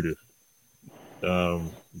as lucrative.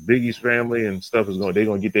 Biggie's family and stuff they're going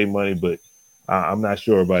to get their money, but I'm not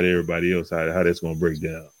sure about everybody else how that's going to break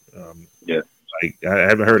down. Like I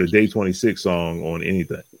haven't heard a Day 26 song on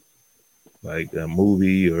anything, like a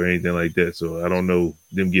movie or anything like that. So I don't know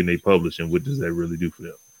them getting their publishing. What does that really do for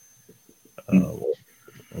them?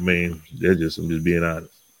 I mean, I'm just being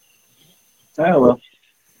honest. Oh well.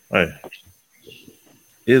 All right.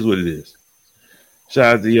 Here's what it is.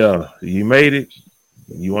 Shout out to y'all. You made it.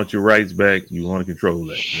 You want your rights back. You want to control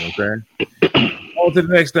that. You know what I'm saying? On to the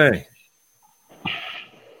next thing.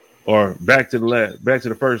 Or back to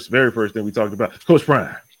the very first thing we talked about. Coach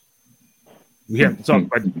Prime. We have to talk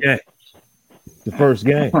about the game. The first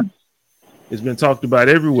game. It's been talked about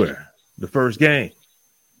everywhere. The first game.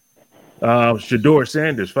 Shedeur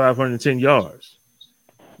Sanders, 510 yards.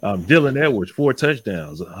 Dylan Edwards, 4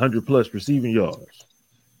 touchdowns, 100 plus receiving yards.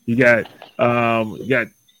 You got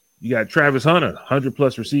Travis Hunter, 100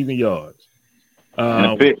 plus receiving yards.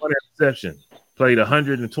 One interception, played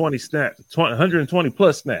 120 snaps, 120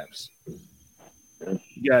 plus snaps.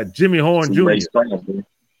 You got Jimmy Horn Jr.,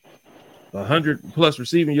 100 plus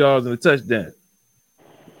receiving yards and a touchdown.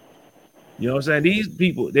 You know what I'm saying? These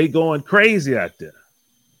people, they going crazy out there.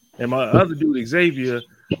 And my other dude, Xavier,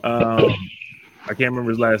 I can't remember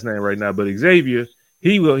his last name right now, but Xavier,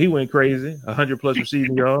 he went crazy, 100 plus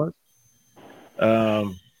receiving yards.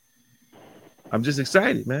 I'm just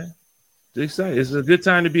excited, man. Just excited. It's a good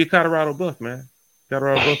time to be a Colorado Buff, man.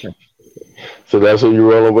 Colorado Buff fan. So that's what you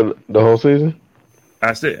rolling with the whole season?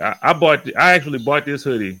 I said I actually bought this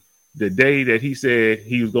hoodie the day that he said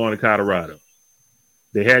he was going to Colorado.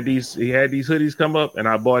 He had these hoodies come up, and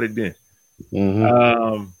I bought it then.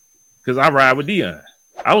 Because I ride with Deion.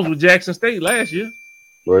 I was with Jackson State last year.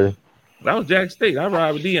 Right. I was Jackson State. I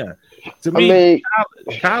ride with Deion. To me,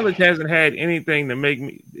 college hasn't had anything to make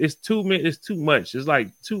me. It's too much. It's like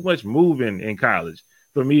too much moving in college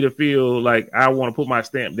for me to feel like I want to put my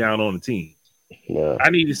stamp down on the team. Yeah. I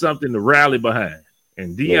needed something to rally behind,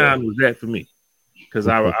 and Deion was that for me because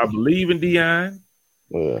I believe in Deion.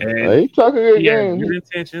 Yeah. And he's talking good game. Good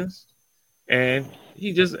intentions, and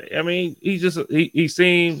he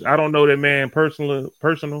seems. I don't know that man personally,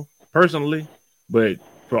 but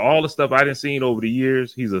for all the stuff I didn't seen over the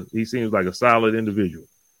years, he seems like a solid individual.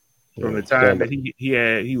 From the time that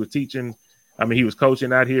he was teaching, he was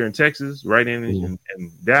coaching out here in Texas, right in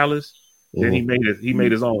Dallas. Then he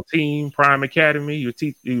made his own team, Prime Academy.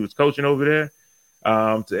 He was coaching over there.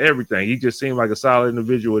 To everything, he just seemed like a solid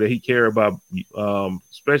individual that he cared about,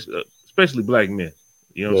 especially black men.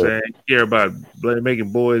 You know what I'm saying? He cared about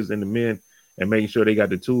making boys and the men and making sure they got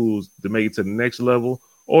the tools to make it to the next level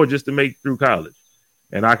or just to make it through college.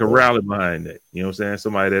 And I can rally behind that. You know what I'm saying?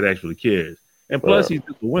 Somebody that actually cares. And plus, he's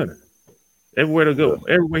just a winner. Everywhere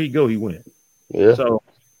he go, he wins. Yeah. So,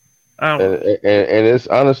 and it's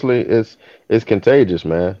honestly, it's contagious,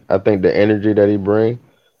 man. I think the energy that he brings,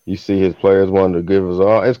 you see his players wanting to give us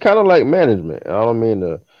all. It's kind of like management. I don't mean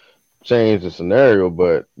to change the scenario,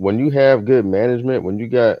 but when you have good management, when you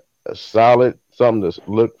got a solid something to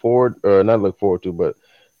look forward to, but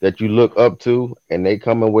that you look up to, and they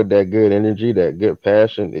come in with that good energy, that good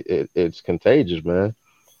passion, it's contagious, man.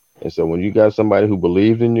 And so when you got somebody who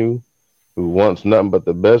believes in you, who wants nothing but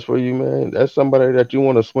the best for you, man, that's somebody that you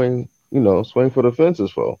want to swing for the fences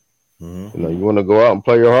for. Mm-hmm. You want to go out and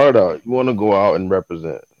play your heart out. You want to go out and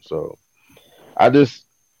represent. So I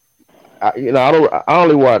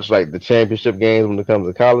only watch like the championship games when it comes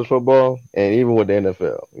to college football, and even with the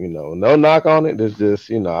NFL, no knock on it. There's just,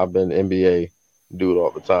 I've been NBA dude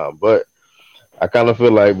all the time, but I kind of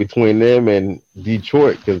feel like between them and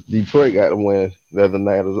Detroit, because Detroit got to win the other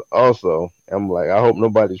night also. I'm like, I hope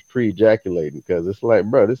nobody's pre-ejaculating, because it's like,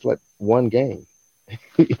 bro, it's like one game.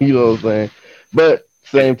 You know what I'm saying? But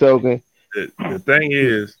same token, the thing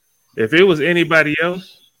is, if it was anybody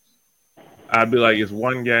else, I'd be like, it's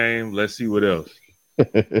one game. Let's see what else.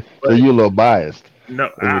 So you're a little biased.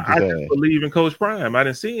 No, I just believe in Coach Prime. I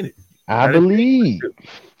didn't see it. I believe.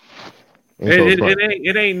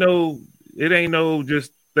 It ain't no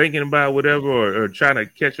just thinking about whatever or trying to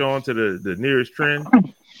catch on to the nearest trend.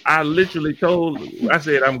 I literally I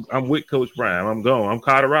said I'm with Coach Prime. I'm going. I'm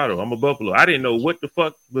Colorado. I'm a Buffalo. I didn't know what the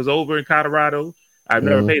fuck was over in Colorado. I've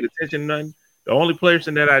never paid attention to nothing. The only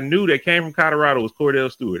person that I knew that came from Colorado was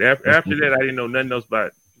Cordell Stewart. After that, I didn't know nothing else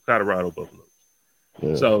about Colorado Buffalo.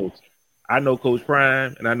 Yeah. So I know Coach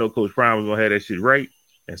Prime, and I know Coach Prime was gonna have that shit right,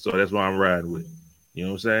 and so that's why I'm riding with him. You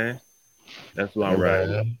know what I'm saying? That's what I'm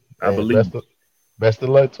riding. Man. I Hey, believe. best of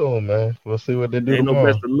luck to him, man. We'll see what they do Ain't no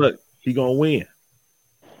tomorrow. best of luck. He gonna win,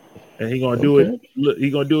 and he gonna do Okay. it. Look, he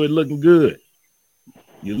gonna do it looking good.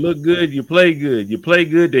 You look good, you play good. You play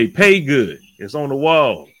good, they pay good. It's on the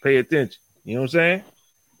wall. Pay attention. You know what I'm saying?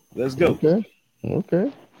 Let's go.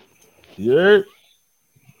 Okay. You heard?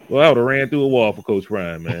 Well, I would have ran through a wall for Coach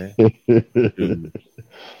Prime, man. Dude.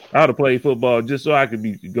 I would have played football just so I could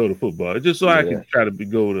go to football, just so I could try to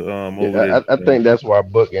go to over there. I think that's why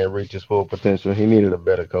Book ain't reach his full potential. He needed a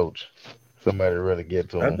better coach, somebody to really get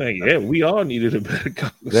to him. I think we all needed a better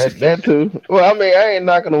coach. That too. Well, I mean, I ain't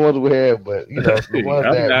knocking the ones we had, but you know, the ones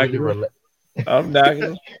I'm knocking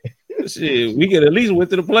them. Shit, we could at least went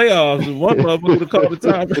to the playoffs and one motherfucker would have called the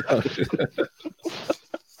timeout.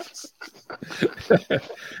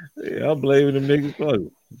 Yeah, I'm blaming them niggas for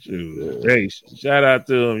it. Shoot. Hey, shout out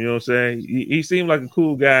to him, you know what I'm saying? He seemed like a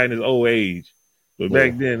cool guy in his old age. But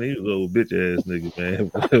back then, he was an old bitch ass nigga, man.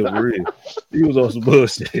 For real. He was on some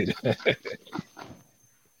bullshit.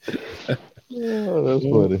 Oh, that's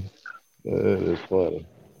funny. That is funny.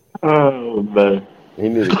 Oh man. He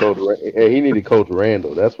needed Coach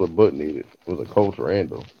Randall. That's what Book needed. Was a Coach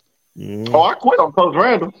Randall. Mm. Oh, I quit on Coach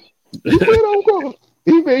Randall. You quit on Coach.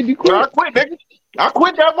 He made you quit. I quit, nigga. I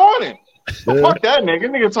quit that morning. Fuck that nigga.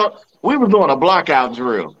 Nigga talk. We was doing a blockout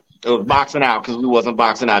drill. It was boxing out because we wasn't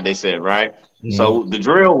boxing out. They said right. Mm-hmm. So the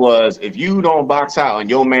drill was if you don't box out and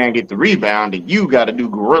your man get the rebound, then you got to do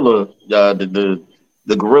gorilla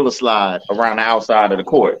the gorilla slide around the outside of the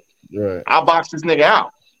court. Right. I boxed this nigga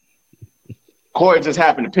out. Corey just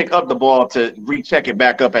happened to pick up the ball to recheck it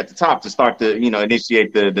back up at the top to start to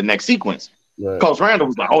initiate the next sequence. Right. Coach Randall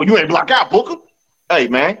was like, "Oh, you ain't block out, Booker. Hey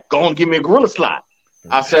man, go and give me a gorilla slide."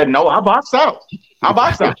 I said, "No, I boxed out. I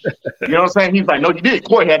boxed out." You know what I'm saying? He's like, "No, you did.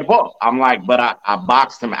 Corey had the ball." I'm like, "But I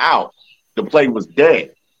boxed him out. The play was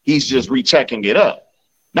dead. He's just rechecking it up."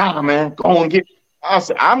 Nah, man, go and get. I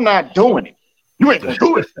said, "I'm not doing it. You ain't gonna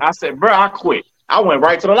do it." I said, "Bro, I quit." I went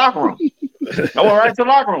right to the locker room.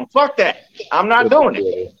 Fuck that. I'm not doing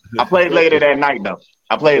it. I played later that night, though.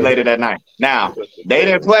 Now, they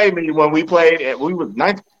didn't play me when we played. We was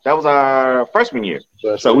ninth. That was our freshman year.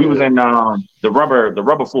 So we was in the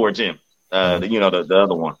rubber floor gym. The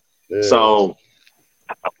other one. Yeah. So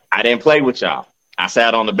I didn't play with y'all. I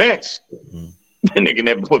sat on the bench. The nigga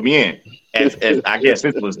never put me in. As I guess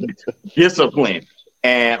this was discipline.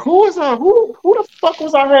 And who the fuck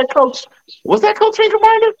was our head coach? Was that Coach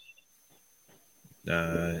Finkelbinder?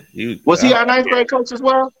 Was he our ninth grade coach as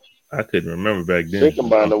well? I couldn't remember back then.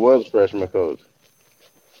 Finkelbinder was freshman coach.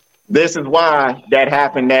 This is why that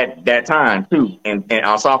happened that time too, in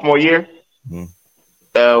our sophomore year.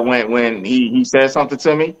 Mm-hmm. When he said something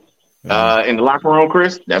to me in the locker room,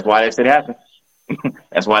 Chris. That's why that shit happened.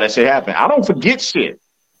 That's why that shit happened. I don't forget shit.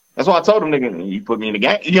 That's why I told him, nigga, you put me in the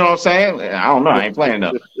game. You know what I'm saying? I don't know. I ain't playing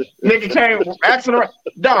though. Nigga came asking around.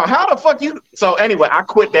 Dog, how the fuck you? So anyway, I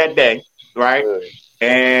quit that day, right?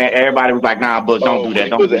 And everybody was like, "Nah, but don't do that.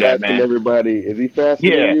 Don't do that, man." Everybody, is he faster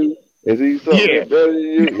than you? Is he something better than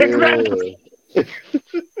you? Exactly. Yeah.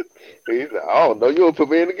 He's like, "I don't know. You don't put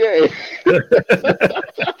me in the game."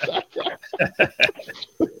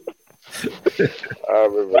 I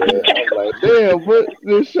remember that. I was like, "Damn, but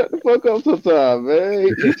just shut the fuck up sometime, man.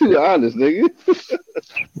 You too honest, nigga."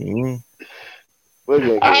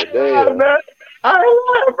 I ain't lying, man. I ain't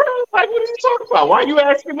lying, bro. Like, what are you talking about? Why you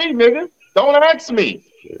asking me, nigga? Don't ask me.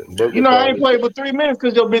 Yeah, I ain't played for 3 minutes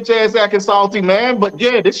because your bitch ass acting salty, man. But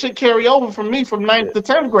yeah, this shit carry over from me from 9th to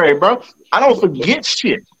 10th grade, bro. I don't forget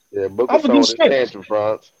shit. Yeah, Booker showing his tantrum,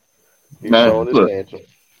 Franz. He's showing his tantrum.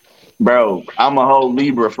 Bro, I'm a whole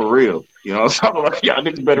Libra for real. You know what I'm talking about? Y'all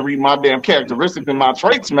niggas better read my damn characteristics and my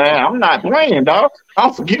traits, man. I'm not playing, dog. I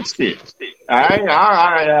don't forget shit.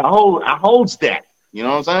 I hold that. You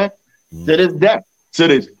know what I'm saying? To this day,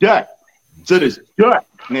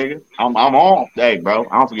 nigga. I'm on. Hey, bro,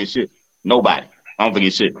 I don't forget shit. Nobody. I don't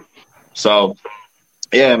forget shit. So,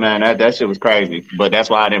 yeah, man, that shit was crazy. But that's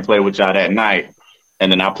why I didn't play with y'all that night.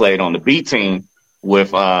 And then I played on the B team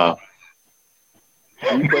with You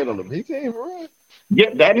played on the B team, bro?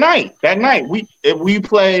 Yeah, that night. We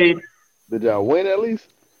played. Did y'all win at least?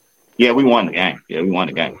 Yeah, we won the game.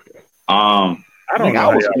 I don't know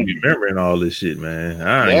how y'all remembering all this shit, man.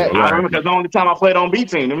 I remember because the only time I played on B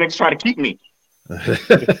team, them niggas try to keep me.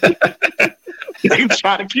 They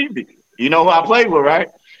try to keep me. You know who I played with, right?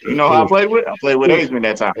 You know who I played with? I played with Aisman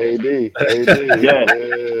that time. AD.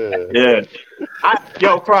 Yeah. I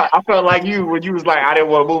felt like you when you was like, I didn't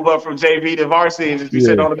want to move up from JV to varsity and just be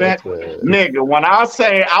sitting on the bench. Nigga, when I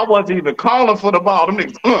say I wasn't even calling for the ball, them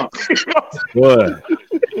niggas, What?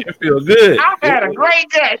 It feels good. I had a great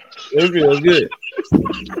day. It feels good.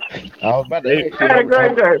 I was about to ask I had a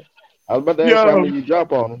great day. I was about to ask you how many you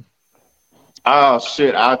drop on him. Oh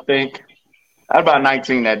shit! I think I had about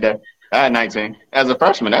 19 that day. I had 19 as a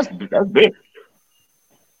freshman. That's big.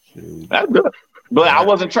 That's good. But I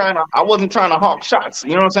wasn't trying to hawk shots.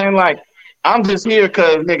 You know what I'm saying? Like I'm just here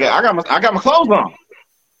because nigga, I got my clothes on.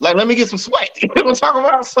 Like let me get some sweat. You know what I'm talking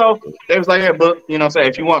about? So they was like, yeah, but you know what I'm saying?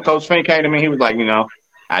 If you want, Coach Fink came to me. He was like, you know,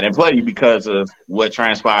 I didn't play you because of what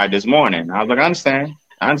transpired this morning. I was like, I understand.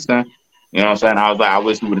 You know what I'm saying? I was like, I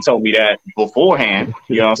wish you would have told me that beforehand.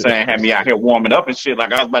 You know what I'm saying? Had me out here warming up and shit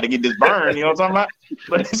like I was about to get this burn. You know what I'm talking about?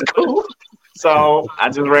 But it's cool. So I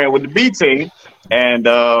just ran with the B team. And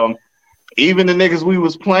even the niggas we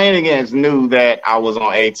was playing against knew that I was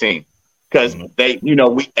on A team. Because they, you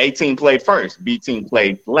know, A team played first, B team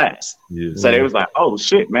played last. Yeah. So they was like, oh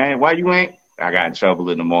shit, man, why you ain't? I got in trouble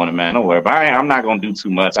in the morning, man. Don't worry about it. I'm not going to do too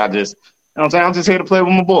much. You know what I'm saying? I'm just here to play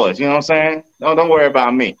with my boys. You know what I'm saying? Don't worry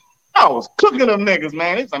about me. I was cooking them niggas,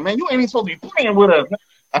 man. It's like, man, you ain't even supposed to be playing with us.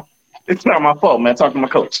 It's not my fault, man. Talk to my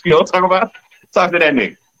coach. You know what I'm talking about? Talk to that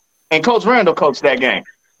nigga. And Coach Randall coached that game.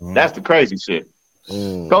 That's the crazy shit.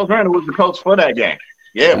 Coach Randall was the coach for that game.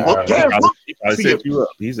 Yeah, I set you up.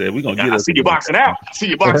 He said, we're going to get us. See you boxing out.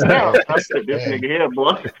 I said, this nigga here,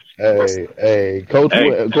 boy. Hey, Coach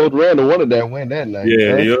Randall wanted that win that night.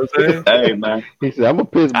 Yeah, man. You know what I'm saying? Hey, man. He said, I'm going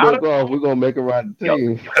to piss Book off. We're going to make it right the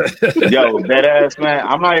team. Yo, that ass, man.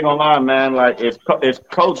 I'm not even going to lie, man. Like, if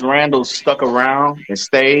Coach Randall stuck around and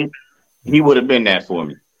stayed, he would have been that for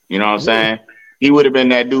me. You know what I'm saying? He would have been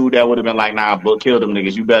that dude that would have been like, nah, Book, kill them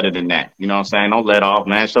niggas. You better than that. You know what I'm saying? Don't let off,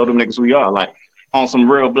 man. Show them niggas who you are. Like, on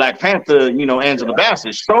some real Black Panther, you know, Angela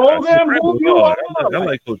Bassett. Show them who you are. I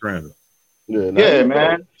like Coach Randall. Yeah,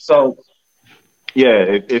 man. So,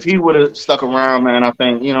 yeah, if he would have stuck around, man, I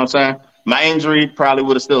think, you know what I'm saying? My injury probably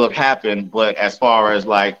would have still have happened. But as far as,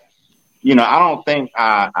 like, you know, I don't think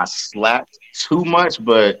I slapped too much.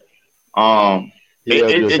 But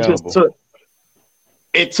it just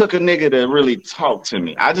took a nigga to really talk to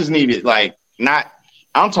me. I just needed, like,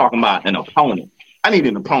 I'm talking about an opponent. I need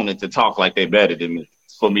an opponent to talk like they're better than me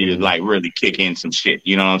for me to like really kick in some shit.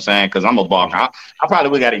 You know what I'm saying? Because I'm a balker. I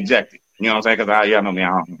probably would have got ejected. You know what I'm saying? Because y'all know me.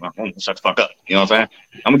 I don't shut the fuck up. You know what I'm saying?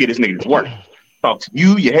 I'm gonna get this nigga to work. Talk to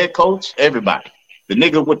you, your head coach, everybody. The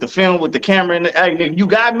nigga with the film, with the camera, and hey, nigga, you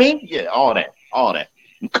got me? Yeah, all that.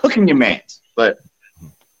 I'm cooking your mans. But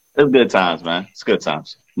it's good times, man. It's good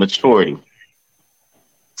times. Maturity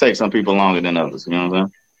takes some people longer than others. You know what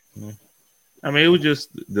I'm saying? Yeah. I mean, it was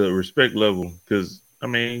just the respect level because, I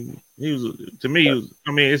mean,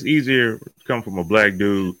 it's easier to come from a black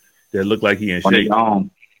dude that looked like he in shape.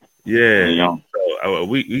 Yeah. So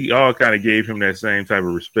we all kind of gave him that same type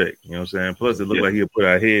of respect. You know what I'm saying? Plus, it looked like he'd put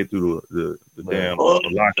our head through the damn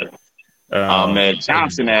locker. Ahmed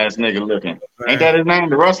Johnson ass nigga looking. Ain't that his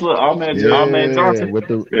name? The wrestler? Ahmed Johnson?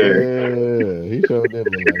 He showed that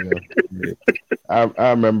one. I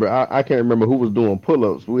remember, I can't remember who was doing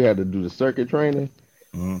pull-ups. We had to do the circuit training.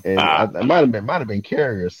 And it might have been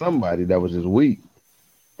Carrie or somebody that was just weak.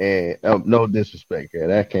 And no disrespect,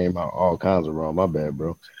 that came out all kinds of wrong. My bad,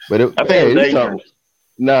 bro. But I think it was Adrian.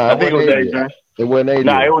 I think it was Adrian. It wasn't Adrian.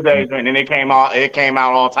 Nah, it was Adrian. And it came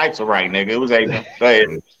out all types of right, nigga. It was Adrian. Go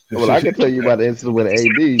ahead. Well, I can tell you about the incident with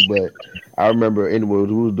AD, but I remember anyway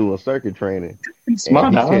who was doing circuit training. He's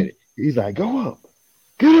like, go up,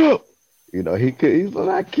 get up. You know, he's like,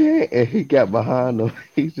 I can't. And he got behind him.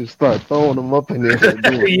 He just started throwing him up in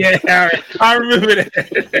there. Yeah, I remember that.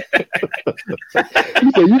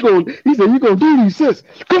 He said, you gonna do these shits.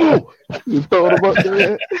 Go. Just throwing him up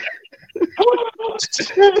there.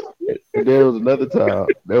 There was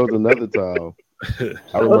another time.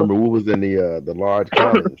 I remember we was in the large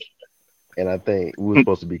commons, and I think we were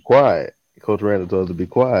supposed to be quiet. Coach Randall told us to be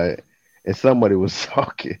quiet, and somebody was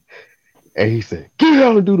talking. And he said, get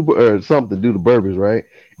out and do the burpees, right?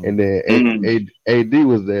 And then AD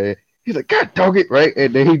was there. He's like, God dog it, right?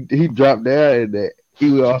 And then he dropped down and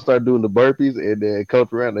he all started doing the burpees. And then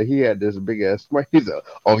Coach Randall, he had this big ass smile. He said,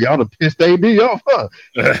 oh, y'all done pissed AD off, huh?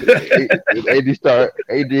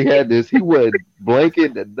 AD had this, he wasn't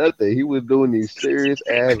blanking and nothing. He was doing these serious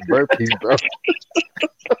ass burpees, bro.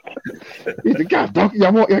 He said, God dog it,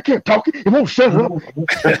 y'all can't talk it. You won't shut up.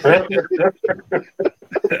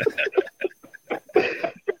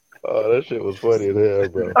 Oh, that shit was funny as hell,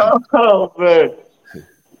 bro. Oh, man.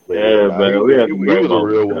 Yeah, man. He was a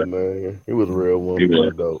real one, man. He was a real one. He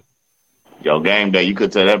was dope. Yo, game day, you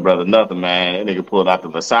could tell that brother nothing, man. That nigga pulled out the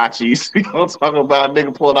Versace's. You know what I'm talking about?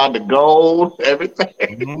 Nigga pulled out the gold, everything.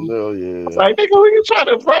 Oh, yeah. It's like, nigga, who you trying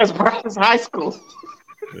to impress, bro? It's high school.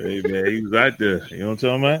 Hey man, he was out there. You know what I'm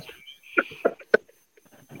talking about?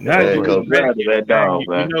 Not Hey, to go like, grab that man, dog, you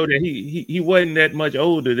man. know that he wasn't that much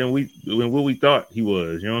older than what we thought he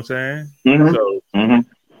was. You know what I'm saying? So Mm-hmm.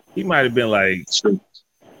 he might have been like True.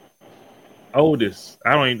 oldest.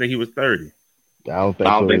 I don't even think he was 30. I don't I think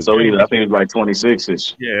don't so think either. so either. I think it was like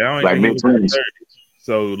 26ish, Yeah, I don't even like think he mid was in his 20s. 30s.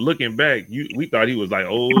 So looking back, we thought he was like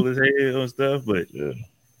old as hell and stuff, but Yeah.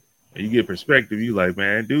 you get perspective. You like,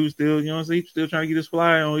 man, dude, still, you know what I'm saying? He's still trying to get his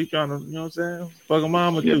fly on. He trying to, you know what I'm saying? Fuck a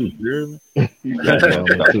mama Yeah. too. You hear me?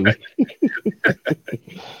 Mama too.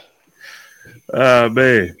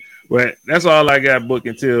 Man. Well, that's all I got booked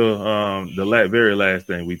until the very last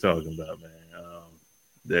thing we talking about, man.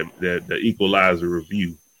 The Equalizer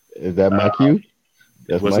review. Is that my Uh, cue?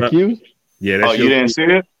 That's what's my up? cue? Yeah, Oh, that's you your didn't see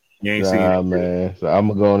it? you ain't seen Nah, it, yet. man. So I'm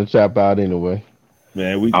gonna go on and chop out anyway.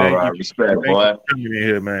 Man. We All thank you. right, respect, Thank you boy. for coming in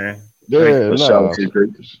here, man. Thank you. Yeah, For sure, no.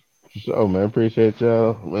 TP. For sure, man. Appreciate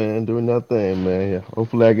y'all, man, doing that thing, man. Yeah.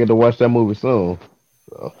 Hopefully I get to watch that movie soon.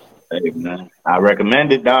 So Hey, man. I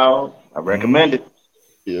recommend it, dog. I Mhm. recommend it.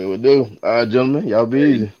 yeah, we do. All right, gentlemen. Y'all be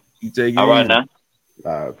Hey, easy. you take it All right, easy. now.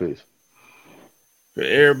 All right, peace. For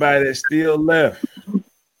everybody that's still left,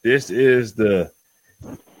 this is the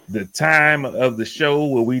time of the show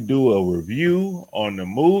where we do a review on the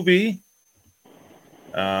movie.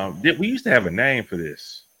 We used to have a name for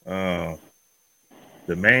this. The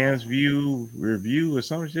Man's View review or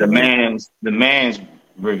some shit like The man's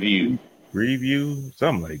review. that. Review,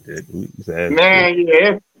 something like that. We used to have shit. Man,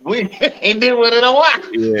 yeah. We ain't did with it in a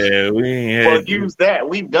while. Yeah, we ain't Well, had. use that.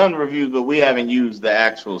 We've done reviews, but we haven't used the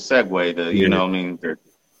actual segue. You Yeah, know what I mean?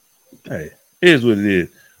 hey, here's what it is.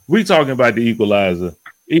 We talking about the Equalizer,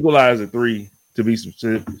 Equalizer 3 to be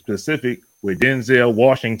specific, with Denzel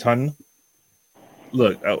Washington.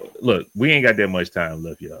 Look, we ain't got that much time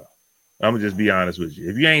left, y'all. I'm gonna just be honest with you.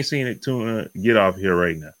 If you ain't seen it, get off here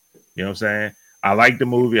right now. You know what I'm saying? I liked the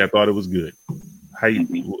movie. I thought it was good. How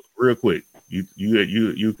you, real quick? You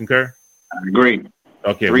concur? I agree.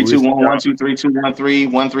 Okay, Three, well, two, one, 1, 2, 3, 2, 1, 3,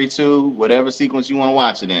 1, 3, 2, whatever sequence you want to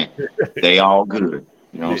watch it in. They all good.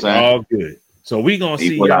 You know what I'm saying? all good. So we gonna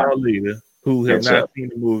see Equal out. y'all later who have Catch not up. seen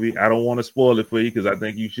the movie. I don't want to spoil it for you because I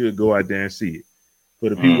think you should go out there and see it. For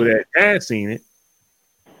the people that have seen it,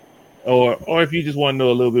 or if you just want to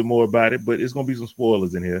know a little bit more about it, but it's gonna be some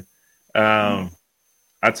spoilers in here.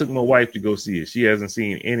 I took my wife to go see it. She hasn't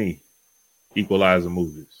seen any Equalizer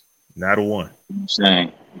movies, not a one.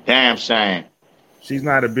 Shame. Damn shame. She's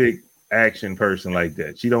not a big action person like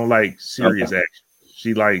that. She don't like serious action.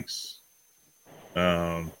 She likes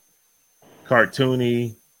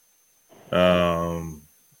cartoony,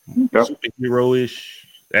 superhero-ish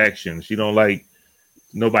action. She don't like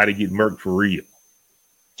nobody get murked for real.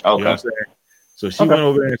 Okay. You know what I'm saying? So she went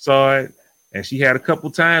over there and saw it, and she had a couple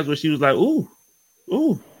times where she was like, ooh.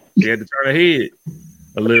 She had to turn her head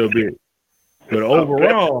a little bit. But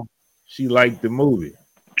overall, she liked the movie.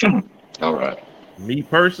 All right. Me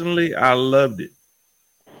personally, I loved it.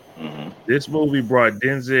 Mm-hmm. This movie brought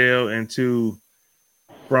Denzel into,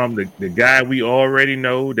 from the guy we already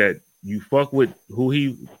know that you fuck with, who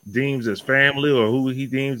he deems as family or who he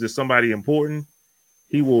deems as somebody important,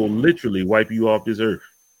 he will literally wipe you off this earth.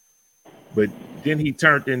 But then he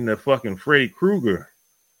turned into fucking Freddy Krueger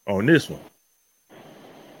on this one.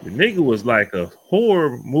 The nigga was like a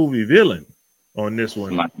horror movie villain on this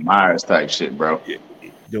one. Like Myers type shit, bro.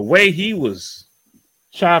 The way he was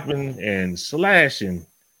chopping and slashing,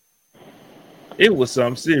 it was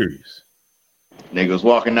something serious. Nigga was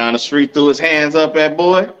walking down the street, threw his hands up at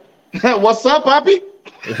boy. What's up, Poppy?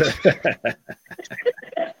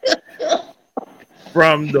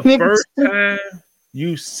 From the first time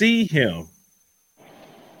you see him,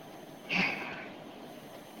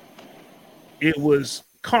 it was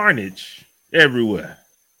carnage everywhere.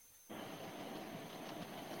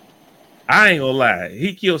 I ain't gonna lie.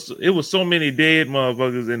 He killed. It was so many dead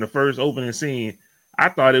motherfuckers in the first opening scene. I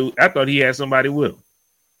thought he had somebody with him.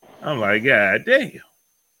 I'm like, God damn.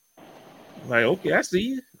 I'm like, okay, I see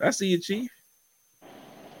you. I see you, Chief.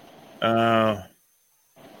 I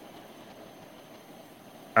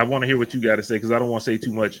want to hear what you got to say because I don't want to say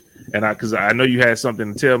too much, and because I know you had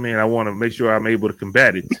something to tell me, and I want to make sure I'm able to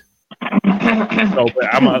combat it. So, but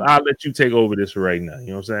I'll let you take over this right now. You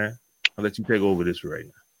know what I'm saying? I'll let you take over this right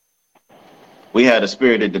now. We had a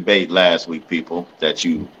spirited debate last week, people, that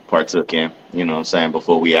you partook in, you know what I'm saying,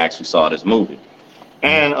 before we actually saw this movie.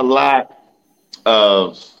 And a lot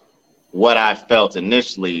of what I felt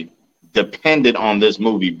initially depended on this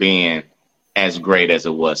movie being as great as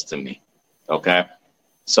it was to me. Okay?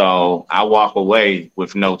 So I walk away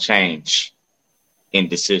with no change in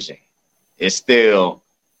decision. It's still,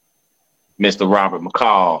 Mr. Robert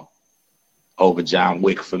McCall over John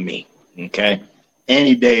Wick for me. Okay,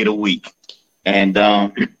 any day of the week, and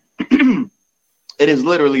it is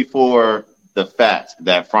literally for the fact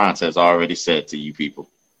that France has already said to you people.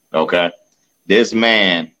 Okay, this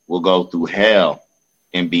man will go through hell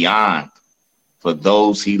and beyond for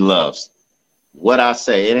those he loves. What I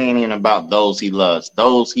say, it ain't even about those he loves.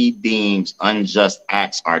 Those he deems unjust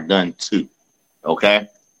acts are done too. Okay?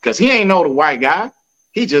 Because he ain't know the white guy.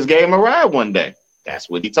 He just gave him a ride one day. That's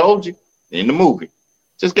what he told you in the movie.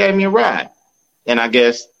 Just gave me a ride. And I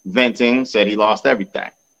guess venting said he lost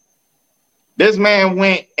everything. This man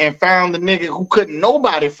went and found the nigga who couldn't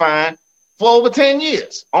nobody find for over 10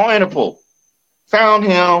 years on Interpol. Found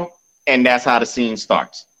him, and that's how the scene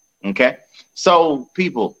starts. Okay? So,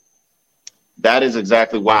 people, that is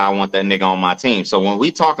exactly why I want that nigga on my team. So when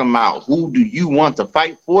we talking about who do you want to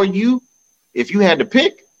fight for you, if you had to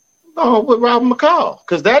pick, go with Robert McCall.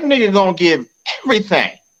 Because that nigga gonna give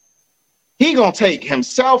everything. He gonna take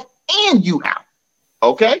himself and you out.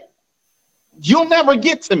 Okay? You'll never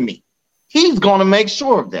get to me. He's gonna make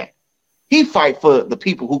sure of that. He fight for the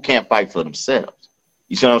people who can't fight for themselves.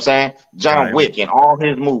 You see what I'm saying? John Wick in all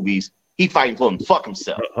his movies, he fighting for him. Fuck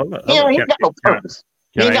himself. He ain't got no purpose.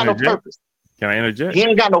 He ain't got no purpose. Can I interject? He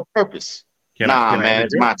ain't got no purpose. Man,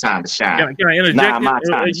 it's my time to shine. Can I interject? My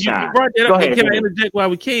time to shine. Go ahead, can I interject while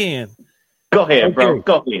we can? Go ahead, bro.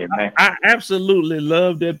 Go ahead, man. I absolutely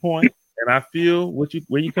love that point, and I feel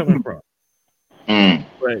where you coming from.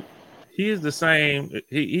 But he is the same.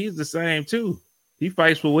 He's the same too. He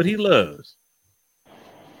fights for what he loves.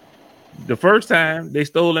 The first time they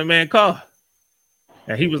stole that man's car,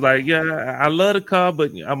 and he was like, "Yeah, I love the car,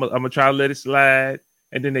 but I'm gonna try to let it slide."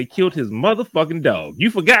 And then they killed his motherfucking dog.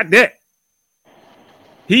 You forgot that.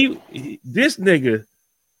 This nigga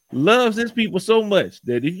loves his people so much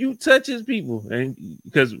that if you touch his people, and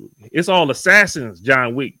because it's all assassins,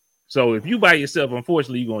 John Wick. So if you by yourself,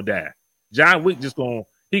 unfortunately, you're gonna die. John Wick just gonna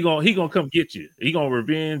come get you. He gonna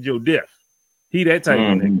revenge your death. He that type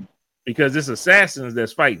of nigga. Because it's assassins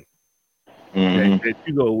that's fighting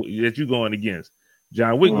that you going against.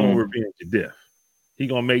 John Wick gonna revenge your death. He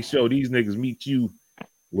gonna make sure these niggas meet you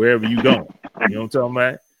wherever you go. You know what I'm talking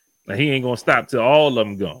about? Like, he ain't gonna stop till all of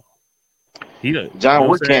them gone. John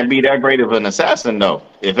Wick can't be that great of an assassin though.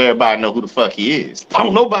 If everybody know who the fuck he is,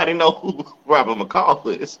 don't nobody know who Robert McCall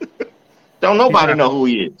is. Don't nobody know who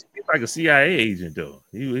he is. He's like a CIA agent though.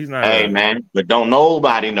 He's not. Hey man, but don't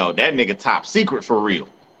nobody know that nigga top secret for real.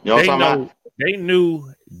 You know what I'm talking about? They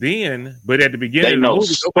knew then, but at the beginning, they know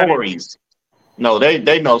stories. No,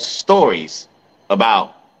 they know stories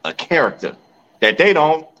about a character that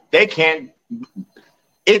they can't.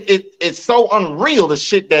 It's so unreal the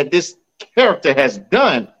shit that this character has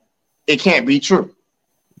done. It can't be true.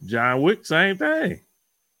 John Wick, same thing.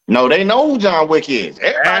 No, they know who John Wick is.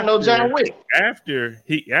 Everybody know John Wick. After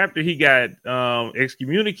he got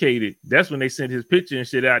excommunicated, that's when they sent his picture and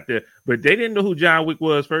shit out there. But they didn't know who John Wick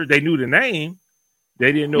was first. They knew the name.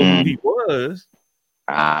 They didn't know who he was.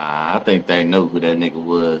 I think they knew who that nigga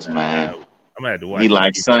was, man. I'm gonna have to watch. He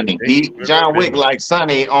like Sonny. John Wick like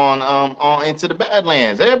Sonny on Into the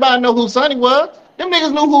Badlands. Everybody know who Sonny was. Them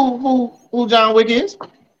niggas knew who John Wick is.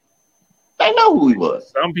 They know who he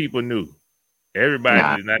was. Some people knew.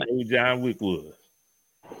 Everybody did not know who John Wick was.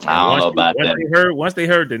 I don't know about that. Once they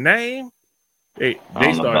heard the name, they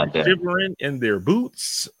started shivering in their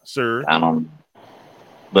boots, sir. I don't.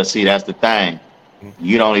 But see, that's the thing.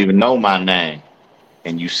 You don't even know my name,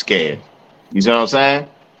 and you scared. You see what I'm saying?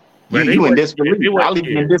 You in disbelief. I'll leave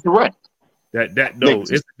you in disarray. No,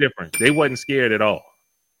 it's different. They wasn't scared at all.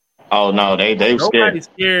 Oh no, they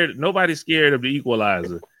scared. Nobody's scared of the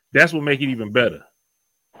Equalizer. That's what make it even better.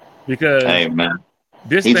 Because hey man,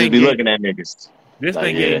 this he thing just be looking at niggas. This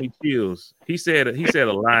thing gave me chills. He said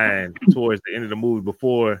a line towards the end of the movie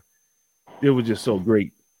before it was just so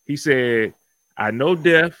great. He said, "I know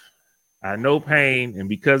death, I know pain, and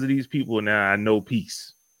because of these people now, I know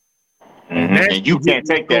peace." And you can't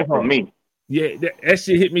take that from me. Yeah, that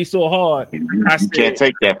shit hit me so hard. You can't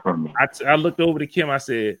take that from me. I looked over to Kim. I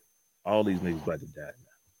said, "All these niggas about to die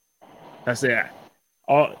now."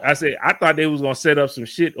 I said, I thought they was gonna set up some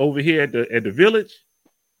shit over here at the village,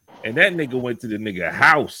 and that nigga went to the nigga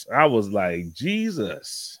house. I was like,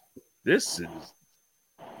 Jesus, this is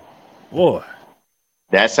boy.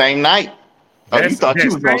 That same night. You thought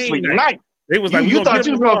you was gonna sleep tonight. They was like, you thought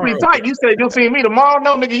you was gonna sleep tight. You said you'll see me tomorrow.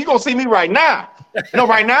 No, nigga, you gonna see me right now. No,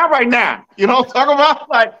 right now. You know what I'm talking about?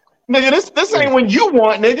 Like, nigga, this ain't when you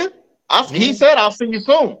want, nigga. He said I'll see you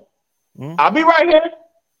soon. I'll be right here.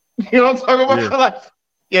 You know what I'm talking about? Yeah. Like,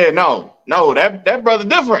 yeah, no, that brother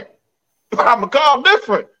different. Rob McCall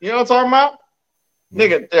different. You know what I'm talking about?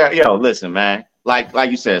 Nigga, yo, listen, man. Like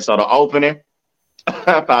you said, so the opening,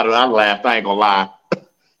 I laughed. I ain't gonna lie.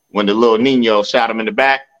 When the little Nino shot him in the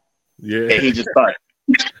back, Yeah. and he just started.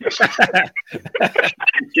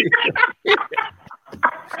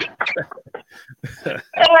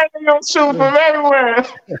 Shoot from everywhere.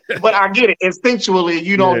 But I get it. Instinctually,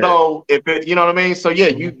 you don't know if it, you know what I mean? So yeah,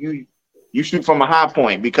 you shoot from a high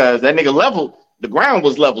point because that nigga level, the ground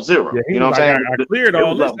was level 0. Yeah, you know what I'm saying? I cleared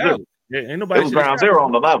all this out. Yeah, ain't nobody. It was ground 0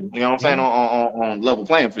 on the level. You know what I'm saying? On level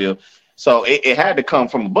playing field. So it had to come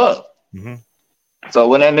from above. Mm-hmm. So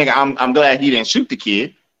when that nigga, I'm glad he didn't shoot the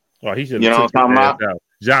kid. Oh, he should. You know what I'm talking about?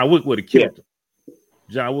 John Wick would have killed him.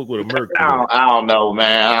 John Wick would have murked him. I don't know,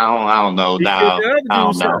 man. I don't know, dog. I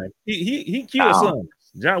don't know. He killed sons.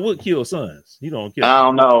 John Wick killed sons. He don't kill. I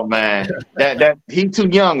don't know, man. that he too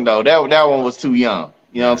young though. That one was too young.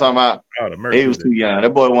 You know what I'm talking about? He was too young.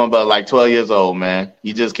 That boy wasn't but like 12 years old, man.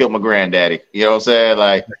 He just killed my granddaddy. You know what I'm saying?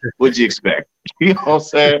 Like, what'd you expect? You know what I'm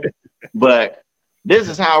saying? But this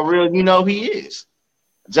is how real you know he is.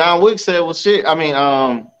 John Wick said, well, shit. I mean,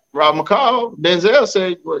 Rob McCall, Denzel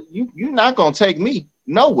said, well, you're not gonna take me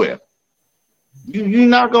nowhere. You're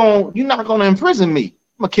not gonna imprison me.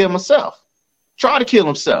 I'm gonna kill myself. Try to kill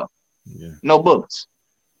himself. Yeah. No bullets.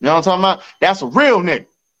 You know what I'm talking about? That's a real nigga.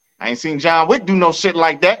 I ain't seen John Wick do no shit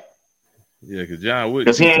like that. Yeah, because John Wick.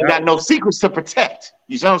 Because he ain't got no secrets to protect.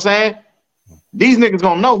 You see what I'm saying? These niggas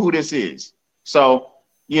gonna know who this is. So,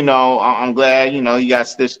 you know, I'm glad, you know, you got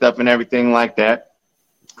stitched up and everything like that.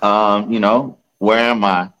 You know, where am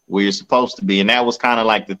I? Where you're supposed to be. And that was kind of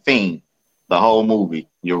like the theme, the whole movie.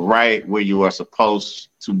 You're right where you are supposed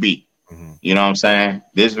to be. Mm-hmm. You know what I'm saying?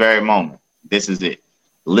 This very moment. This is it.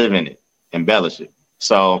 Live in it. Embellish it.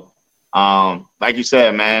 So, like you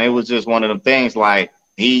said, man, it was just one of them things. Like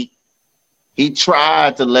he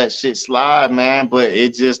tried to let shit slide, man, but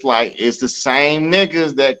it just like it's the same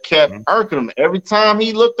niggas that kept irking him. Every time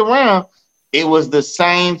he looked around, it was the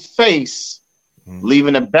same face,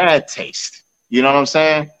 leaving a bad taste. You know what I'm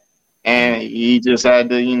saying? And he just had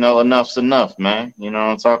to, you know, enough's enough, man. You know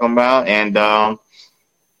what I'm talking about? And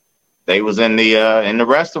they was in the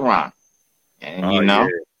restaurant, and you know,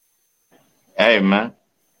 hey, man.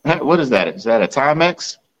 What is that? Is that a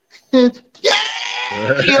Timex? Yeah.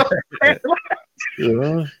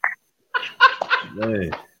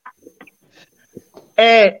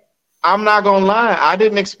 And I'm not gonna lie, I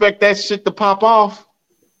didn't expect that shit to pop off.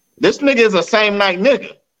 This nigga is a same night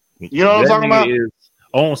nigga. You know what I'm talking about? Is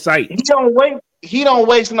on site. He don't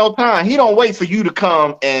waste no time. He don't wait for you to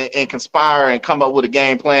come and conspire and come up with a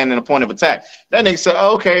game plan and a point of attack. That nigga said,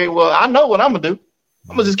 okay, well, I know what I'm gonna do.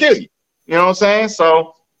 I'm gonna just kill you. You know what I'm saying?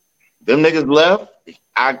 So them niggas left.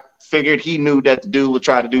 I figured he knew that the dude would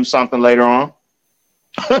try to do something later on.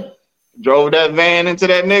 Drove that van into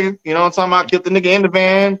that nigga. You know what I'm talking about? Killed the nigga in the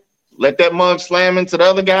van. Let that mug slam into the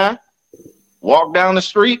other guy. Walked down the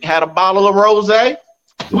street. Had a bottle of rosé.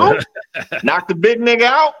 Knocked the big nigga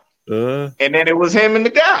out. And then it was him and the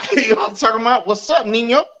guy. You know what I'm talking about? What's up,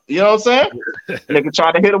 Nino? You know what I'm saying? Nigga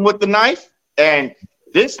tried to hit him with the knife. And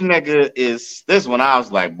this nigga is this one. I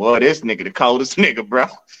was like, boy, this nigga the coldest nigga, bro.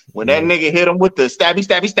 When that nigga hit him with the stabby,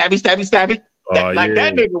 that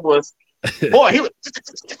nigga was, boy, he was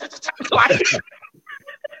like,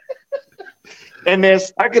 and then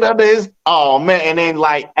stuck it under his, oh man, and then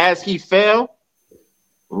like as he fell,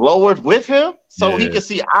 lowered with him so he could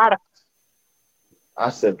see out of. I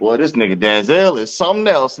said, boy, this nigga Denzel is something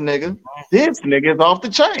else, nigga. This nigga is off the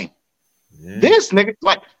chain. Yeah. This nigga,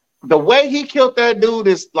 like, the way he killed that dude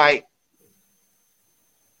is like,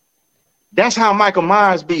 that's how Michael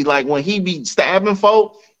Myers be. Like when he be stabbing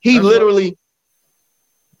folk, he literally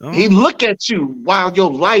he look at you while your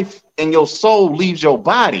life and your soul leaves your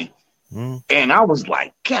body. And I was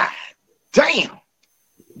like, God damn,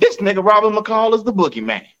 this nigga Robert McCall is the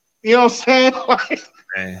boogeyman. You know what I'm saying? Like,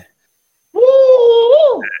 man. Woo!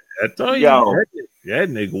 I told you, that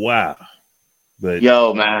nigga wow. But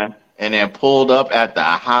yo, man, and then pulled up at the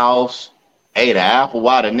house, ate an apple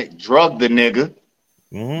while the nigga drugged the nigga.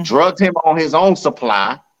 Drugged him on his own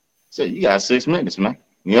supply. Said, you got 6 minutes, man.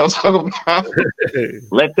 You know what I'm talking about?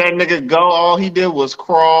 Let that nigga go. All he did was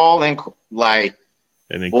crawl and like,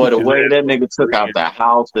 and boy, the way that nigga took out the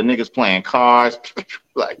house, the niggas playing cards,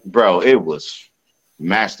 like, bro, it was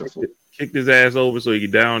masterful. Kicked his ass over so he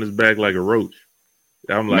could die on his back like a roach.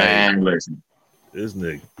 I'm like, man, listen, this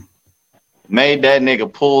nigga made that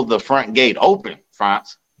nigga pull the front gate open,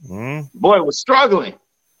 Franz. Boy was struggling.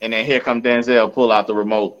 And then here come Denzel, pull out the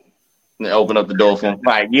remote and open up the door for him.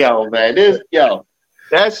 Like, yo, man,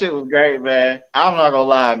 that shit was great, man. I'm not gonna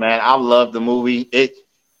lie, man. I love the movie.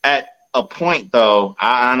 a point though,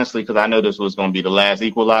 I honestly, because I know this was going to be the last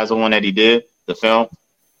Equalizer one that he did, the film,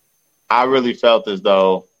 I really felt as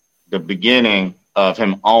though the beginning of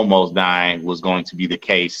him almost dying was going to be the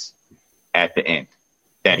case at the end,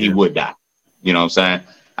 that he would die. You know what I'm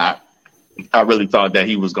saying? I really thought that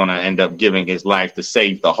he was going to end up giving his life to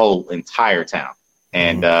save the whole entire town.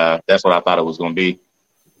 And that's what I thought it was going to be.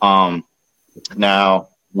 Now,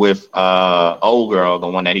 with old girl, the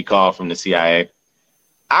one that he called from the CIA,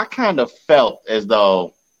 I kind of felt as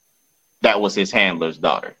though that was his handler's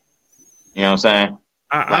daughter. You know what I'm saying?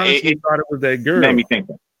 I honestly thought it was that girl. Made me think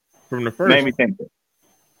that. From the first. Made me think that.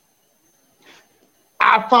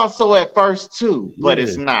 I thought so at first too, but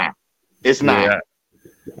it's not. It's not.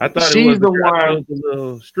 I thought she's it was the one, the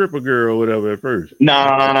little stripper girl or whatever at first. No.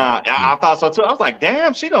 I thought so too. I was like,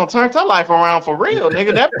 damn, she done turned her life around for real,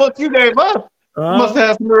 nigga. That book you gave up must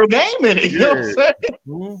have some real game in it. You know what I'm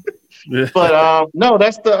saying? Yeah. But no,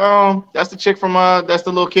 that's the chick from that's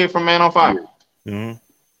the little kid from Man on Fire. Mm-hmm.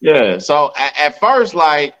 Yeah. So at first,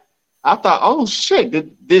 like, I thought, oh shit,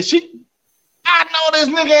 did she? I know this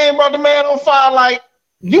nigga ain't brought the Man on Fire. Like,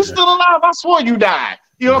 you still alive? I swore you died.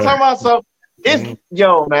 You know what I'm talking about? So it's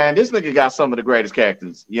yo, man, this nigga got some of the greatest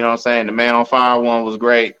characters. You know what I'm saying? The Man on Fire one was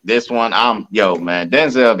great. This one, man,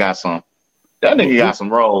 Denzel got some. That nigga got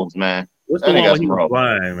some roles, man. What's the one when he was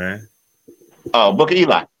blind, man? Oh, Booker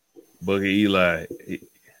Eli. Booker Eli.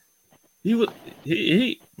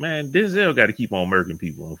 He man, Denzel got to keep on murking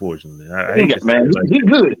people, unfortunately. He's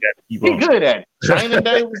good. He good at it. Training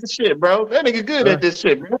Day was the shit, bro. That nigga good at this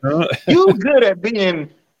shit, bro. You good at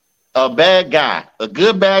being a bad guy, a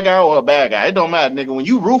good bad guy or a bad guy. It don't matter, nigga. When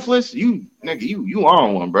you ruthless, you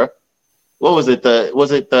on one, bro. What was it? What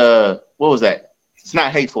was that? It's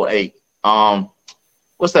not Hateful Eight.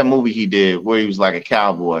 What's that movie he did where he was like a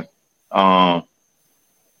cowboy?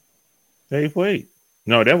 Hateful Eight.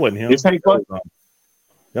 No, that wasn't him. It's Hateful.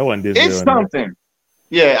 That wasn't Denzel. It's something.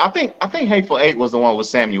 Yeah, I think Hateful Eight was the one with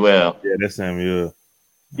Samuel. Yeah, that's Samuel.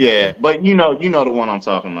 Yeah, but you know the one I'm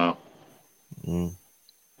talking about. Mm.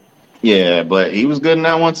 Yeah, but he was good in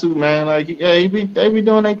that one too, man. Like, yeah, they be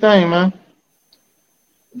doing their thing, man.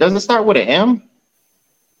 Does it start with an M?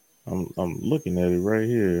 I'm looking at it right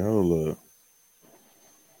here. Hold up.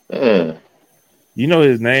 Yeah. You know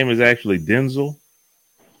his name is actually Denzel.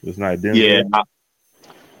 It's not Denzel. Yeah.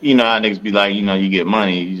 You know how niggas be like, you get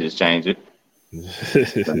money, you just change it.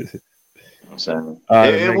 I'm saying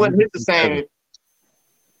it wouldn't hit the same.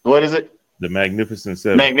 What is it? The Magnificent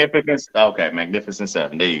Seven. Magnificent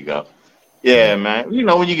Seven. There you go. Yeah, man. You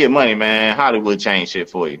know when you get money, man, Hollywood change shit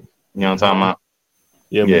for you. You know what I'm talking about?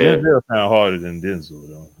 Yeah, but Denzel sound harder than Denzel,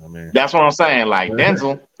 though. I mean, that's what I'm saying. Like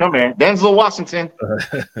Denzel, come here, Denzel Washington.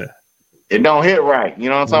 It don't hit right. You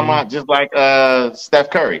know what I'm talking about? Just like Steph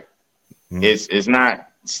Curry. It's not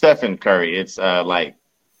Stephen Curry. It's I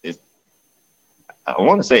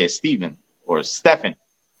want to say it's Stephen or Stephen.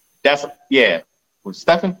 That's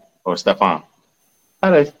Stephen or Stefan.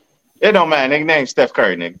 It don't matter. Nigga name Steph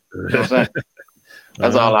Curry, nigga. You know what I'm saying?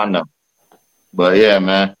 That's all I know. But yeah,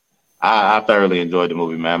 man. I thoroughly enjoyed the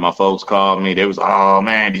movie, man. My folks called me. They was, oh,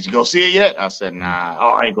 man, did you go see it yet? I said, nah.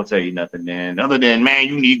 Oh, I ain't going to tell you nothing then. Other than, man,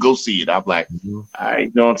 you need to go see it. I'm like, I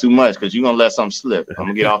ain't doing too much because you're going to let something slip. I'm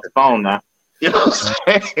going to get off the phone now. You know what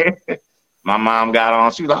I'm saying? My mom got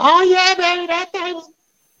on. She was like, oh, yeah, baby, that thing was...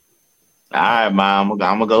 All right, Mom, I'm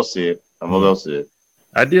going to go see it.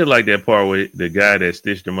 I did like that part where the guy that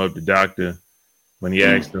stitched him up, the doctor, when he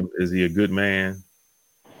asked him, is he a good man?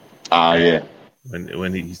 Oh, yeah.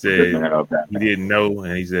 When he said he didn't know,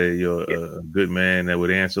 and he said you're a good man that would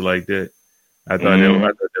answer like that. I thought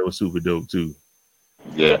that was super dope too.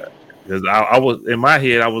 Yeah, because I was in my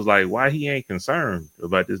head, I was like, why he ain't concerned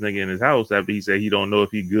about this nigga in his house after he said he don't know if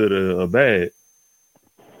he good or bad.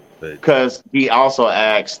 Because he also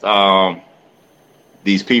asked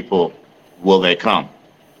these people, will they come?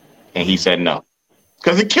 And he said no,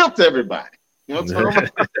 because he killed everybody. You know what I'm talking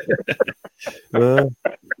about?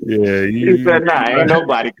 Yeah, he said, nah, ain't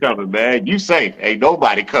nobody coming, man. You safe. Ain't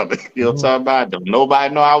nobody coming. You know what I'm talking about? Don't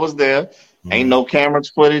nobody know I was there. Ain't no cameras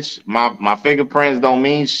footage. My fingerprints don't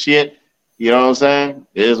mean shit. You know what I'm saying?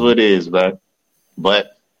 It is what it is,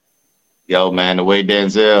 but yo, man, the way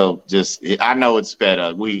Denzel I know it's sped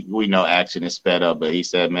up. We know action is sped up, but he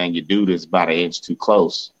said, man, your dude is about an inch too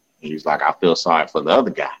close. And he's like, I feel sorry for the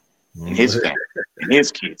other guy and his family and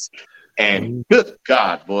his kids. And good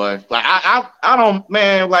God, boy. Like I don't,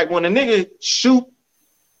 man, like when a nigga shoot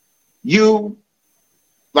you,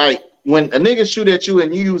 like when a nigga shoot at you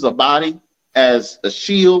and you use a body as a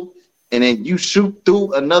shield and then you shoot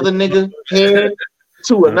through another nigga head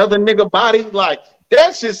to another nigga body, like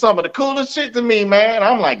That shit's some of the coolest shit to me, man.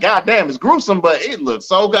 I'm like, goddamn, it's gruesome, but it looks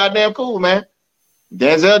so goddamn cool, man.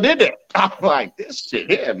 Denzel did that. I'm like, this shit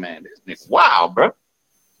here, man. This is wild, bro.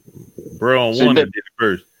 Bro on One did it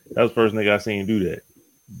first. That was the first nigga I seen do that.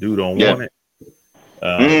 Dude on One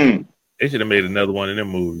it. They should have made another one in them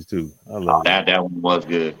movies too. I love that. That one was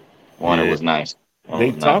good. It was nice.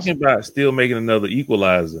 They talking about still making another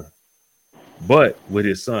Equalizer, but with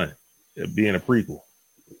his son being a prequel.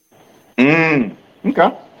 Okay.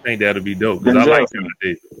 I think that'll be dope because I like John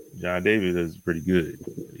David. John David is pretty good.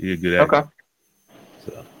 He's a good actor. Okay.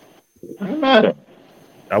 So doesn't matter.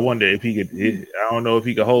 I wonder if he could. I don't know if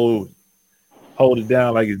he could hold it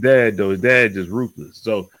down like his dad though. His dad just ruthless.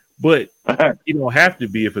 So, but he don't have to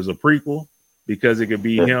be if it's a prequel because it could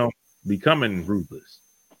be him becoming ruthless.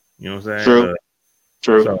 You know what I'm saying?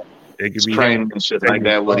 True. So it could be training and shit like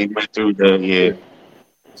that. What he went through.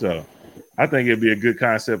 So I think it'd be a good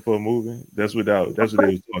concept for a movie. That's what they was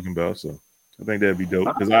talking about. So I think that'd be dope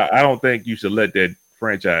because I don't think you should let that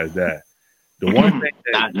franchise die. The one thing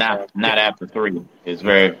that not after 3 is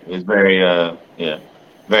very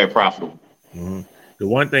very profitable. Mm-hmm. The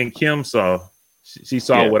one thing Kim saw, she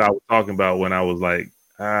saw what I was talking about when I was like,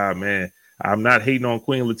 man, I'm not hating on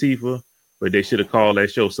Queen Latifah, but they should have called that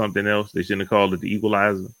show something else. They shouldn't have called it The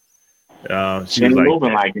Equalizer. She was like,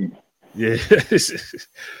 moving like him. Yeah.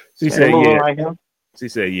 She said, yeah. She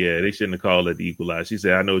said, yeah, they shouldn't have called it The Equalizer. She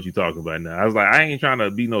said, I know what you're talking about now. I was like, I ain't trying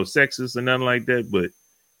to be no sexist or nothing like that, but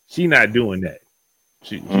she not doing that.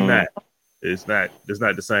 She not. It's not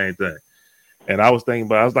the same thing. And I was thinking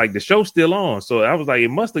about, I was like, the show's still on. So I was like, it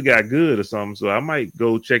must have got good or something. So I might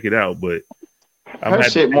go check it out, but I'm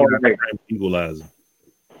not Equalizer.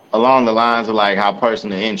 Along the lines of like how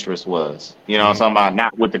personal interest was, you know, something about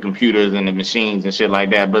not with the computers and the machines and shit like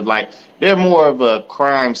that, but like they're more of a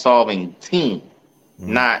crime solving team,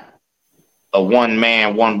 not a one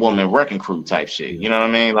man, one woman wrecking crew type shit. You know what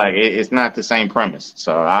I mean? Like it's not the same premise.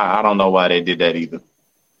 So I don't know why they did that either.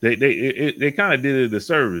 They kind of did it a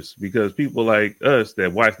disservice because people like us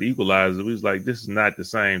that watch The Equalizer, we was like, this is not the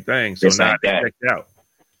same thing. So now they checked out.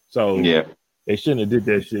 So they shouldn't have did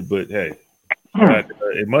that shit, but hey.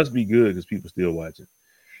 It must be good because people still watching.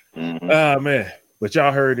 Man, but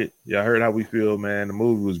y'all heard it. Y'all heard how we feel, man. The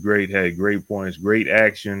movie was great. Had great points, great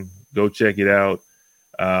action. Go check it out,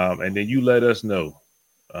 and then you let us know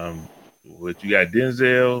what you got,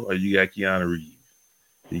 Denzel or you got Keanu Reeves.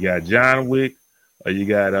 You got John Wick or you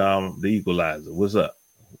got The Equalizer. What's up?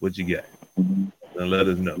 What you got? And let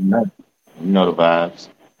us know. You know the vibes.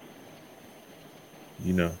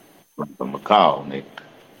 You know. From McCall, nigga.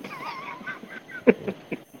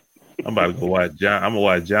 I'm about to go watch I'm gonna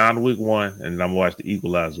watch John Wick 1 and then I'm gonna watch The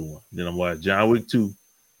Equalizer 1. Then I'm gonna watch John Wick 2 and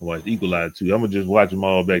watch The Equalizer 2. I'm gonna just watch them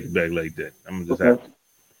all back to back like that. I'm gonna just have to.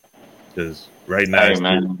 Because right now,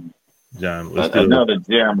 man, John, another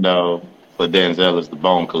gem though for Denzel is The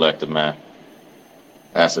Bone Collector, man.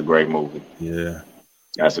 That's a great movie. Yeah,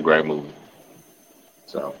 that's a great movie.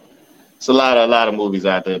 So it's a lot of movies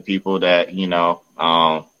out there, people that you know.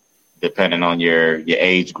 Depending on your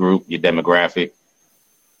age group, your demographic,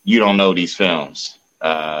 you don't know these films.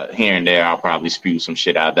 Here and there, I'll probably spew some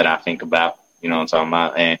shit out that I think about. You know what I'm talking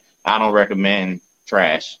about? And I don't recommend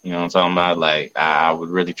trash. You know what I'm talking about? Like, I would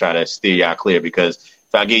really try to steer y'all clear because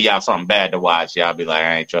if I give y'all something bad to watch, y'all be like,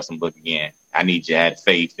 I ain't trusting Book again. I need you to have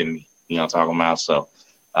faith in me. You know what I'm talking about? So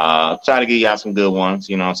try to give y'all some good ones.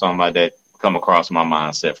 You know what I'm talking about? That come across my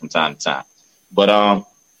mindset from time to time. But,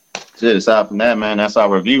 aside from that, man, that's our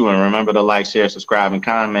review. And remember to like, share, subscribe, and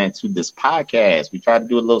comment to this podcast. We try to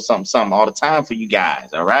do a little something all the time for you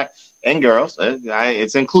guys, all right? And girls,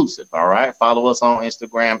 it's inclusive, all right? Follow us on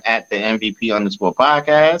Instagram at the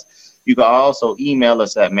MVP_podcast. You can also email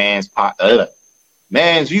us at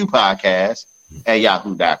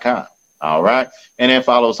mansviewpodcast@yahoo.com, all right? And then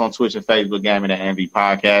follow us on Twitch and Facebook, Gaming the MV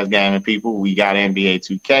Podcast, Gaming people. We got NBA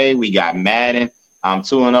 2K. We got Madden. I'm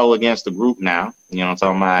 2-0 against the group now. You know what I'm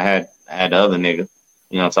talking about? I had the other nigga.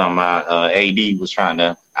 You know what I'm talking about? AD was trying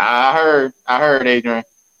to. I heard, Adrian.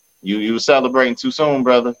 You were celebrating too soon,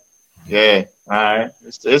 brother. Yeah. All right.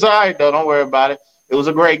 It's all right though. Don't worry about it. It was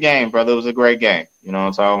a great game, brother. It was a great game. You know what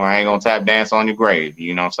I'm talking about? I ain't gonna tap dance on your grave.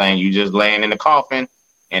 You know what I'm saying? You just laying in the coffin,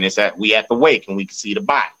 and we at the wake, and we can see the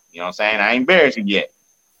body. You know what I'm saying? I ain't buried you yet,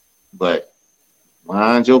 but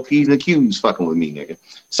mind your P's and Q's fucking with me, nigga.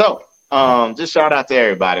 So. Just shout out to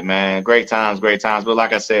everybody, man. Great times. But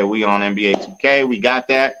like I said, we on NBA 2K. We got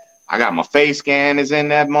that. I got my face scan is in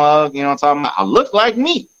that mug. You know what I'm talking about? I look like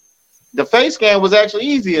me. The face scan was actually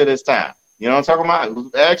easier this time. You know what I'm talking about? It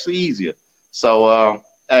was actually easier. So,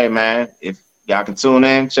 hey, man, if y'all can tune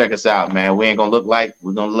in, check us out, man. We're gonna look like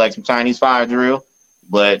some Chinese fire drill.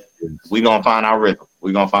 but we're gonna find our rhythm.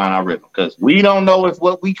 We're gonna find our rhythm because we don't know if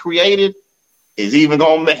what we created is even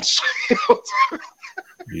gonna match.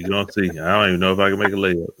 You're gonna see. I don't even know if I can make a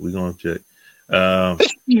layup. We're gonna check.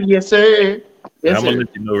 Yes, sir. Yes, I'm gonna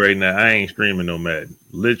let you know right now. I ain't streaming no Madden.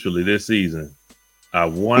 Literally this season, I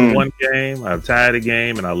won one game, I tied a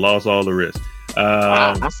game, and I lost all the rest.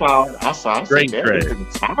 I saw. Great trash.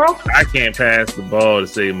 I can't pass the ball to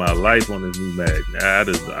save my life on this new Madden.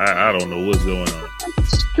 I don't know what's going on.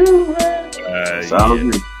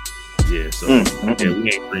 Yeah, so we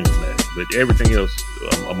ain't streaming Madden, but everything else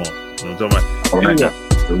I'm on. You know what I'm talking about?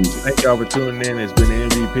 Anyway, thank y'all for tuning in. It's been the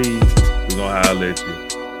MVP. We're gonna holler at you.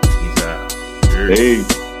 Peace out. Hey.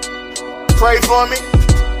 Pray for me.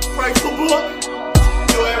 Pray for boy.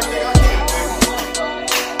 Do everything I can.